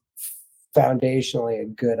 is foundationally a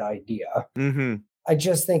good idea. Mm-hmm. I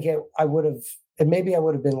just think I would have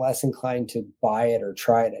been less inclined to buy it or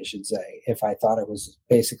try it, I should say, if I thought it was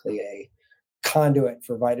basically a conduit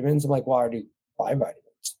for vitamins. I'm like, well, I already buy vitamins.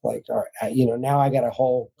 Like, all right, now I got to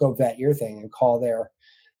go vet your thing and call their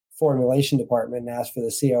formulation department and ask for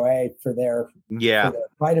the COA for their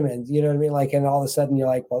vitamins. You know what I mean? Like, and all of a sudden you're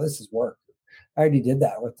like, well, this is work. I already did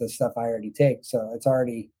that with the stuff I already take. So it's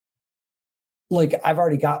already like, I've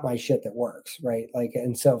already got my shit that works. Right. Like,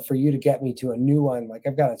 and so for you to get me to a new one, like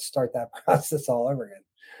I've got to start that process all over again.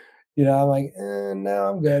 I'm like,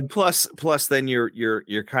 no, I'm good. Plus then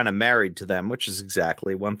you're kind of married to them, which is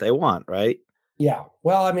exactly what they want. Right. Yeah.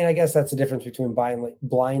 Well, I mean, I guess that's the difference between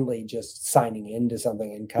blindly just signing into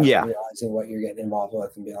something and kind of realizing what you're getting involved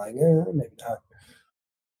with and be like, maybe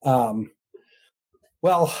not.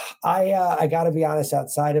 Well, I got to be honest,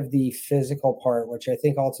 outside of the physical part, which I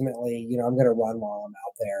think ultimately, I'm going to run while I'm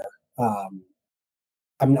out there.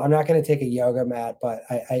 I'm not going to take a yoga mat, but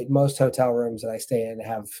most hotel rooms that I stay in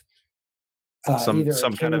have some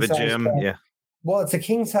kind of a gym. Yeah. Well, it's a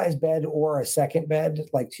king size bed or a second bed,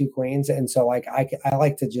 like 2 queens. And so like, I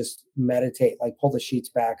like to just meditate, like pull the sheets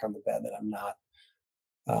back on the bed that I'm not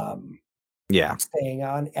staying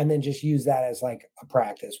on, and then just use that as like a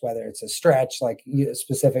practice, whether it's a stretch, like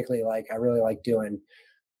specifically, like I really like doing,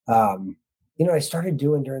 I started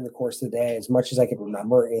doing during the course of the day, as much as I could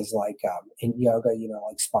remember, is like in yoga,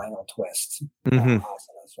 like spinal twists,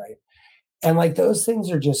 asanas, right? And like those things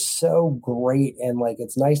are just so great. And like,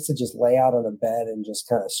 it's nice to just lay out on a bed and just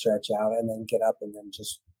kind of stretch out and then get up and then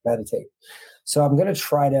just meditate. So I'm going to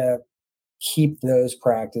try to keep those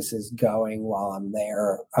practices going while I'm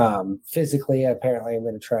there. Physically, apparently I'm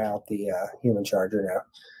going to try out the human charger now.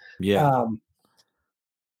 Yeah.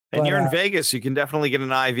 And you're in Vegas, you can definitely get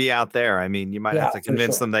an IV out there. I mean, you might have to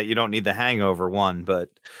convince them that you don't need the hangover one, but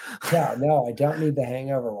yeah, no, I don't need the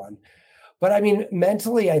hangover one. But I mean,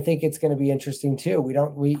 mentally, I think it's going to be interesting too.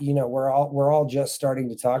 We're all just starting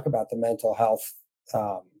to talk about the mental health,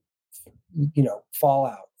 um,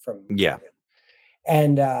 fallout from Yeah. COVID.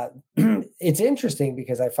 And it's interesting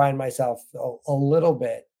because I find myself a little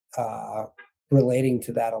bit relating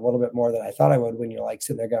to that a little bit more than I thought I would, when you're like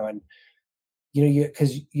sitting there going,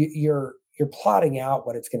 you're plotting out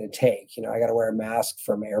what it's going to take. I got to wear a mask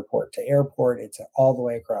from airport to airport. It's all the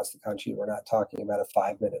way across the country. We're not talking about a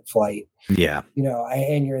 5-minute flight. Yeah.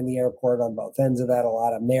 And you're in the airport on both ends of that a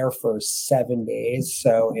lot. I'm there for 7 days.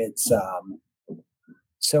 So it's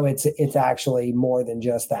actually more than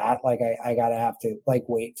just that. Like I gotta have to like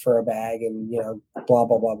wait for a bag and blah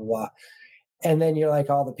blah blah blah blah. And then you're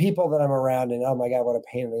like all the people that I'm around, and oh my god, what a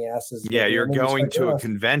pain in the ass is. Yeah, you're going to a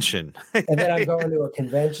convention. And then I'm going to a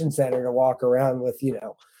convention center to walk around with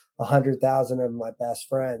 100,000 of my best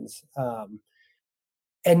friends.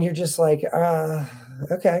 And you're just like,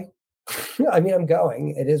 okay. I mean, I'm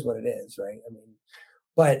going. It is what it is, right? I mean,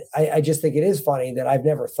 but I just think it is funny that I've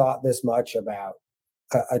never thought this much about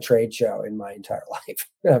a trade show in my entire life.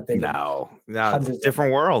 No, it's a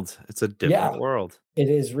different world. It's a different world. It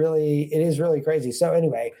is really crazy. So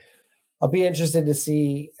anyway, I'll be interested to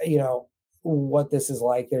see, what this is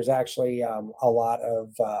like. There's actually a lot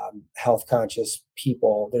of health conscious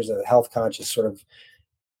people. There's a health conscious sort of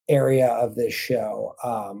area of this show.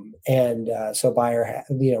 So buyer,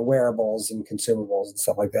 wearables and consumables and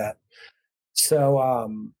stuff like that. So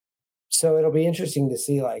it'll be interesting to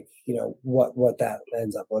see what that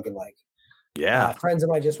ends up looking like. Yeah. Friends of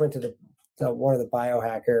mine just went to the one of the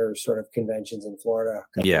biohacker sort of conventions in Florida a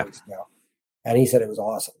couple weeks ago. And he said it was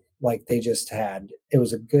awesome. Like it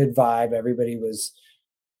was a good vibe. Everybody was,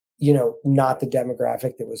 not the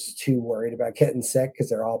demographic that was too worried about getting sick, because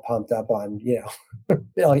they're all pumped up on, a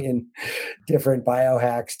billion different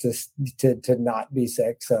biohacks to not be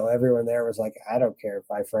sick. So everyone there was like, I don't care if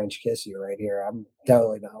I French kiss you right here. I'm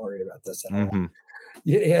totally not worried about this at all.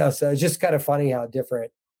 So it's just kind of funny how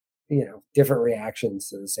different reactions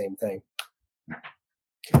to the same thing.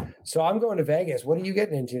 So I'm going to Vegas. What are you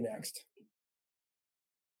getting into next?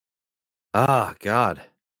 Oh God. I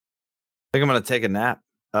think I'm going to take a nap.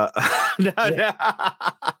 No,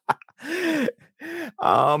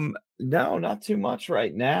 not too much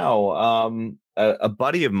right now. A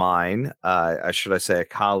buddy of mine, should I say a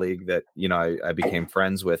colleague that, I became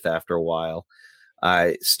friends with after a while,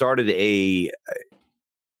 started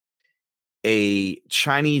a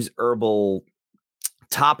Chinese herbal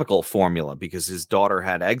topical formula because his daughter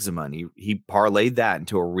had eczema, and he parlayed that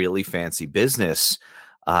into a really fancy business.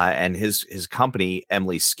 And his company,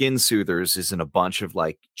 Emily Skin Soothers, is in a bunch of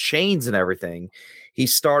like chains and everything. He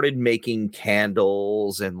started making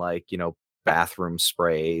candles and bathroom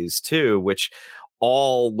sprays too, which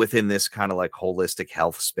all within this kind of like holistic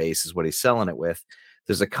health space is what he's selling it with.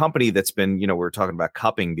 There's a company that's been, we were talking about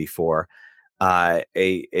cupping before, a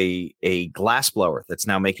glass blower that's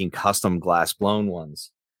now making custom glass blown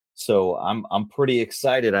ones. So I'm pretty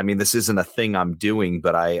excited. I mean, this isn't a thing I'm doing,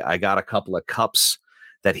 but I got a couple of cups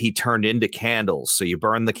that he turned into candles. So you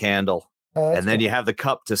burn the candle and then you have the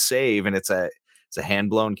cup to save, and it's a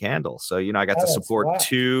hand blown candle. So, I got to support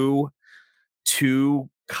two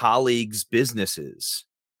colleagues' businesses.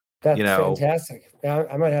 That's fantastic. Now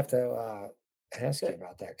I might have to ask you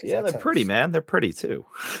about that. Yeah, they're pretty, man. They're pretty too.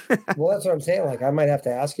 Well, that's what I'm saying. Like, I might have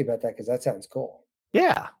to ask you about that because that sounds cool.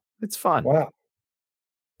 Yeah, it's fun. Wow.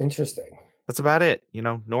 Interesting. That's about it.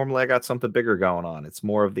 Normally I got something bigger going on. It's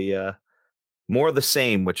more of the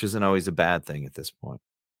same, which isn't always a bad thing at this point.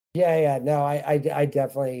 Yeah. No, I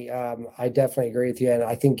definitely agree with you. And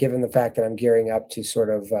I think given the fact that I'm gearing up to sort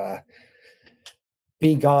of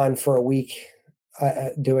be gone for a week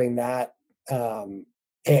doing that and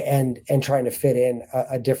trying to fit in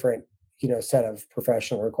a different, set of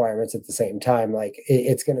professional requirements at the same time, like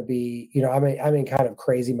it's going to be, I'm in kind of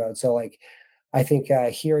crazy mode. So like, I think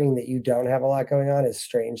hearing that you don't have a lot going on is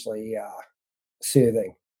strangely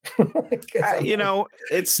soothing.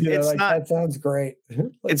 It's like, not, that sounds great.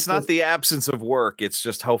 It's not the absence of work. It's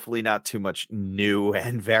just hopefully not too much new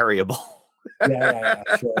and variable. Yeah,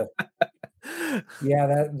 sure.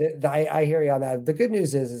 Yeah, I hear you on that. The good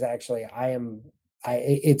news is actually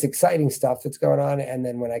it's exciting stuff that's going on. And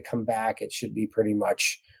then when I come back, it should be pretty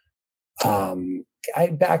much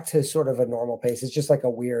back to sort of a normal pace. It's just like a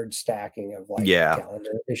weird stacking of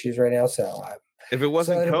calendar issues right now. So if it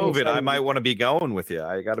wasn't COVID, I might want to be going with you.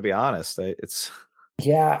 I got to be honest.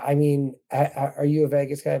 Yeah, I mean, are you a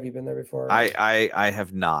Vegas guy? Have you been there before? I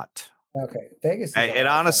have not. Okay, Vegas. It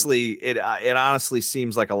honestly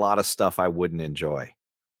seems like a lot of stuff I wouldn't enjoy.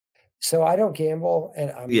 So I don't gamble,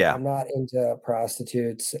 and Yeah. I'm not into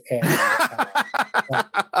prostitutes. And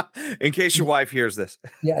In case your wife hears this.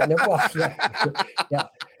 yeah, no, well, yeah.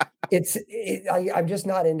 I'm just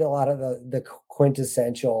not into a lot of the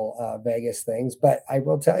quintessential Vegas things. But I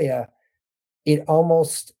will tell you,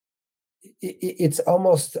 it's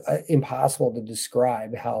almost impossible to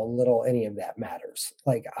describe how little any of that matters.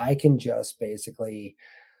 Like I can just basically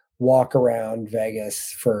walk around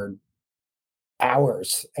Vegas for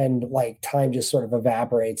hours and like time just sort of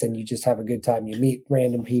evaporates and you just have a good time. You meet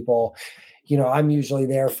random people. I'm usually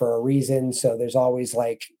there for a reason. So there's always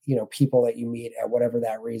like, people that you meet at whatever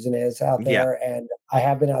that reason is out there. Yeah. And I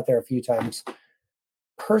have been out there a few times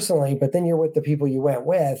personally, but then you're with the people you went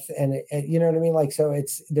with and you know what I mean? Like, so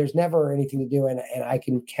there's never anything to do. And I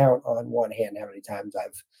can count on one hand how many times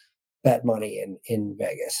I've bet money in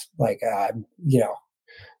Vegas. Like,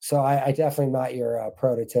 so I definitely not your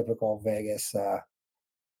prototypical Vegas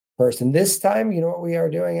person. This time, you know what we are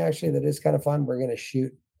doing actually that is kind of fun? We're going to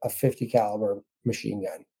shoot a 50 caliber machine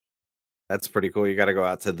gun. That's pretty cool. You got to go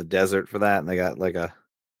out to the desert for that. And they got like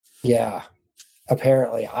Yeah.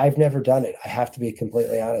 Apparently, I've never done it. I have to be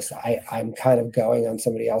completely honest. I'm kind of going on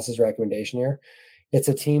somebody else's recommendation here. It's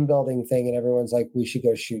a team building thing, and everyone's like, we should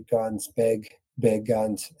go shoot guns, big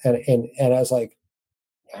guns. And I was like,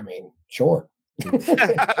 I mean, sure. I'm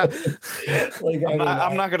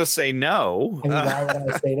not going to say no. Why would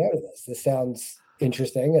I say no to this? This sounds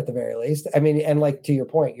interesting at the very least. I mean, and like to your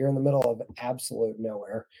point, you're in the middle of absolute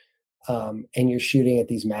nowhere. And you're shooting at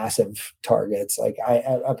these massive targets. Like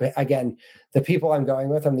again, the people I'm going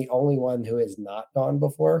with, I'm the only one who has not gone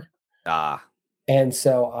before. And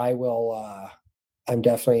so I will, I'm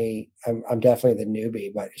definitely the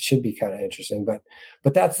newbie, but it should be kind of interesting. But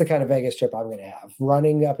that's the kind of Vegas trip I'm going to have,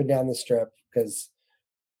 running up and down the strip, because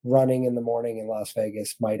running in the morning in Las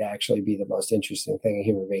Vegas might actually be the most interesting thing a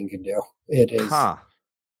human being can do. It is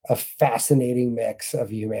a fascinating mix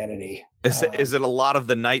of humanity. Is it a lot of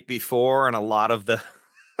the night before and a lot of the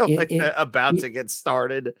about to get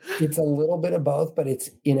started? It's a little bit of both, but it's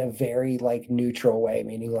in a very like neutral way,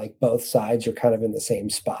 meaning like both sides are kind of in the same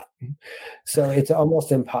spot. So it's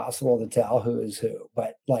almost impossible to tell who is who,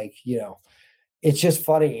 but like, it's just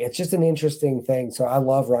funny. It's just an interesting thing. So I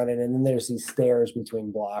love running. And then there's these stairs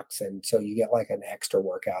between blocks. And so you get like an extra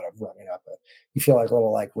workout of running up. You feel like a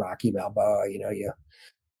little like Rocky Balboa, you're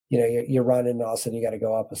running and all of a sudden you got to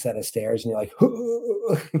go up a set of stairs and you're like,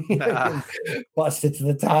 bust it to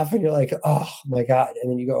the top and you're like, oh my God.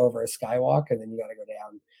 And then you go over a skywalk and then you got to go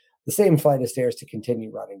down the same flight of stairs to continue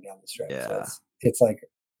running down the strip. Yeah. So it's like,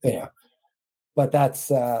 but that's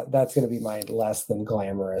going to be my less than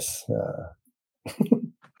glamorous.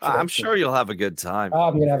 I'm sure you'll have a good time. Oh,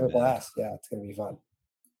 I'm going to have a blast. Yeah. It's going to be fun.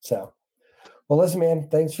 So, well, listen, man,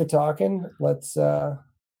 thanks for talking. Let's,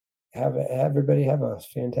 everybody have a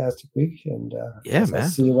fantastic week, and man, I'll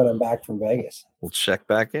see you when I'm back from Vegas. We'll check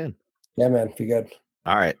back in. Yeah, man, be good.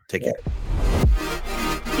 All right, take care.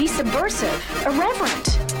 Be subversive, irreverent.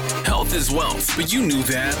 Health is wealth, but you knew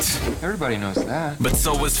that. Everybody knows that. But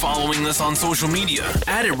so is following us on social media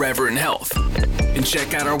at Irreverent Health. And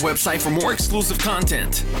check out our website for more exclusive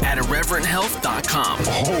content at irreverenthealth.com.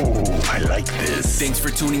 Oh, I like this. Thanks for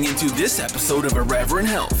tuning into this episode of Irreverent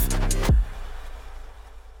Health.